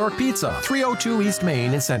 Joe's New York Pizza, 302 East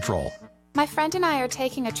Main in Central. My friend and I are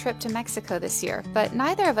taking a trip to Mexico this year, but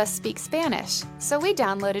neither of us speak Spanish. So we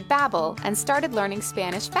downloaded Babbel and started learning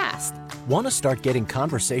Spanish fast. Want to start getting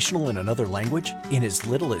conversational in another language in as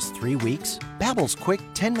little as 3 weeks? Babbel's quick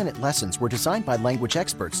 10-minute lessons were designed by language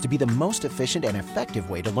experts to be the most efficient and effective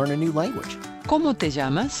way to learn a new language. ¿Cómo te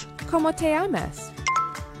llamas? ¿Cómo te llamas?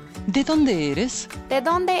 ¿De dónde eres? ¿De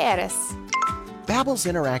dónde eres? Babbel's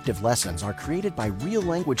interactive lessons are created by real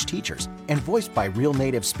language teachers and voiced by real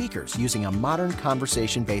native speakers using a modern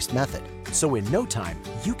conversation-based method. So in no time,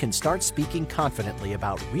 you can start speaking confidently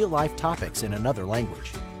about real-life topics in another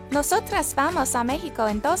language. Nosotras vamos a México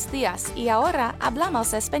en 2 días y ahora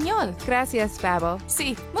hablamos español. Gracias, Babbel.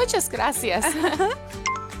 Sí, muchas gracias.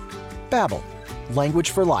 Babbel,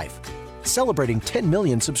 language for life. Celebrating 10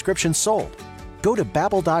 million subscriptions sold. Go to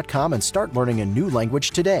Babbel.com and start learning a new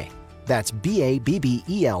language today. That's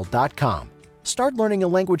BABBEL.com. Start learning a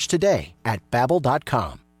language today at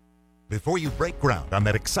Babbel.com. Before you break ground on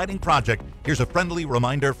that exciting project, here's a friendly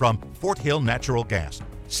reminder from Fort Hill Natural Gas.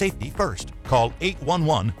 Safety first. Call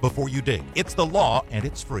 811 before you dig. It's the law and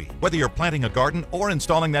it's free. Whether you're planting a garden or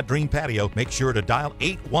installing that dream patio, make sure to dial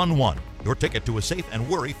 811. Your ticket to a safe and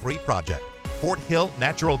worry-free project. Fort Hill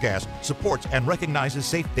Natural Gas supports and recognizes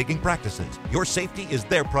safe digging practices. Your safety is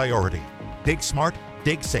their priority. Dig smart,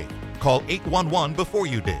 dig safe. Call 811 before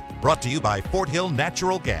you dig. Brought to you by Fort Hill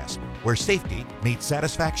Natural Gas, where safety meets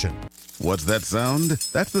satisfaction. What's that sound?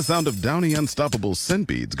 That's the sound of Downy Unstoppable scent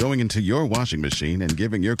beads going into your washing machine and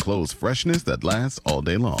giving your clothes freshness that lasts all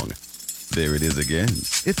day long. There it is again.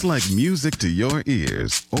 It's like music to your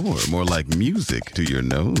ears, or more like music to your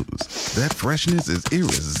nose. That freshness is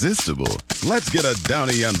irresistible. Let's get a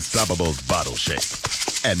Downy Unstoppables bottle shake.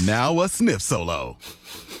 And now a sniff solo.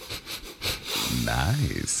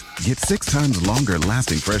 Nice. Get 6 times longer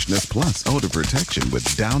lasting freshness plus odor protection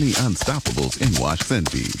with Downy Unstoppables in-wash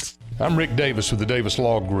scent beads. I'm Rick Davis with the Davis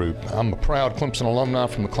Law Group. I'm a proud Clemson alumni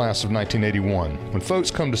from the class of 1981. When folks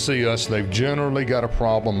come to see us, they've generally got a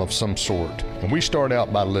problem of some sort. And we start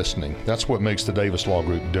out by listening. That's what makes the Davis Law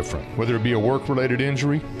Group different. Whether it be a work-related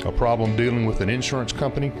injury, a problem dealing with an insurance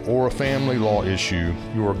company, or a family law issue,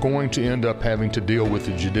 you are going to end up having to deal with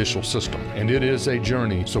the judicial system. And it is a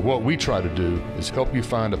journey, so what we try to do is help you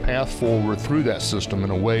find a path forward through that system in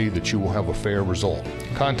a way that you will have a fair result.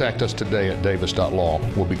 Contact us today at davis.law.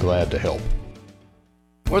 We'll be glad to help.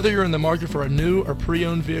 Whether you're in the market for a new or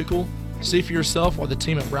pre-owned vehicle, see for yourself why the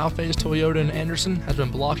team at Ralph Hayes Toyota in Anderson has been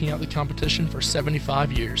blocking out the competition for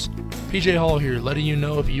 75 years. PJ Hall here, letting you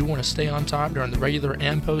know if you want to stay on top during the regular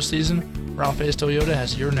and postseason, Ralph Hayes Toyota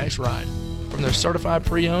has your next ride. From their certified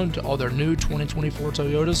pre-owned to all their new 2024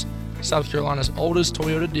 Toyotas, South Carolina's oldest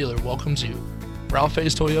Toyota dealer welcomes you. Ralph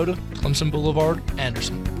Hayes Toyota, Clemson Boulevard,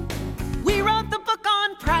 Anderson. We wrote the book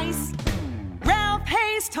on price. Ralph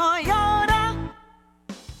Hayes Toyota.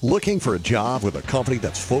 Looking for a job with a company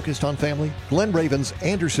that's focused on family? Glen Raven's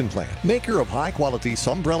Anderson Plant, maker of high-quality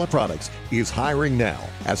Sunbrella products, is hiring now.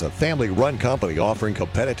 As a family-run company offering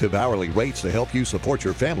competitive hourly rates to help you support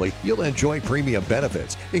your family, you'll enjoy premium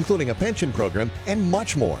benefits, including a pension program and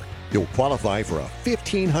much more. You'll qualify for a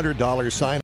 $1,500 sign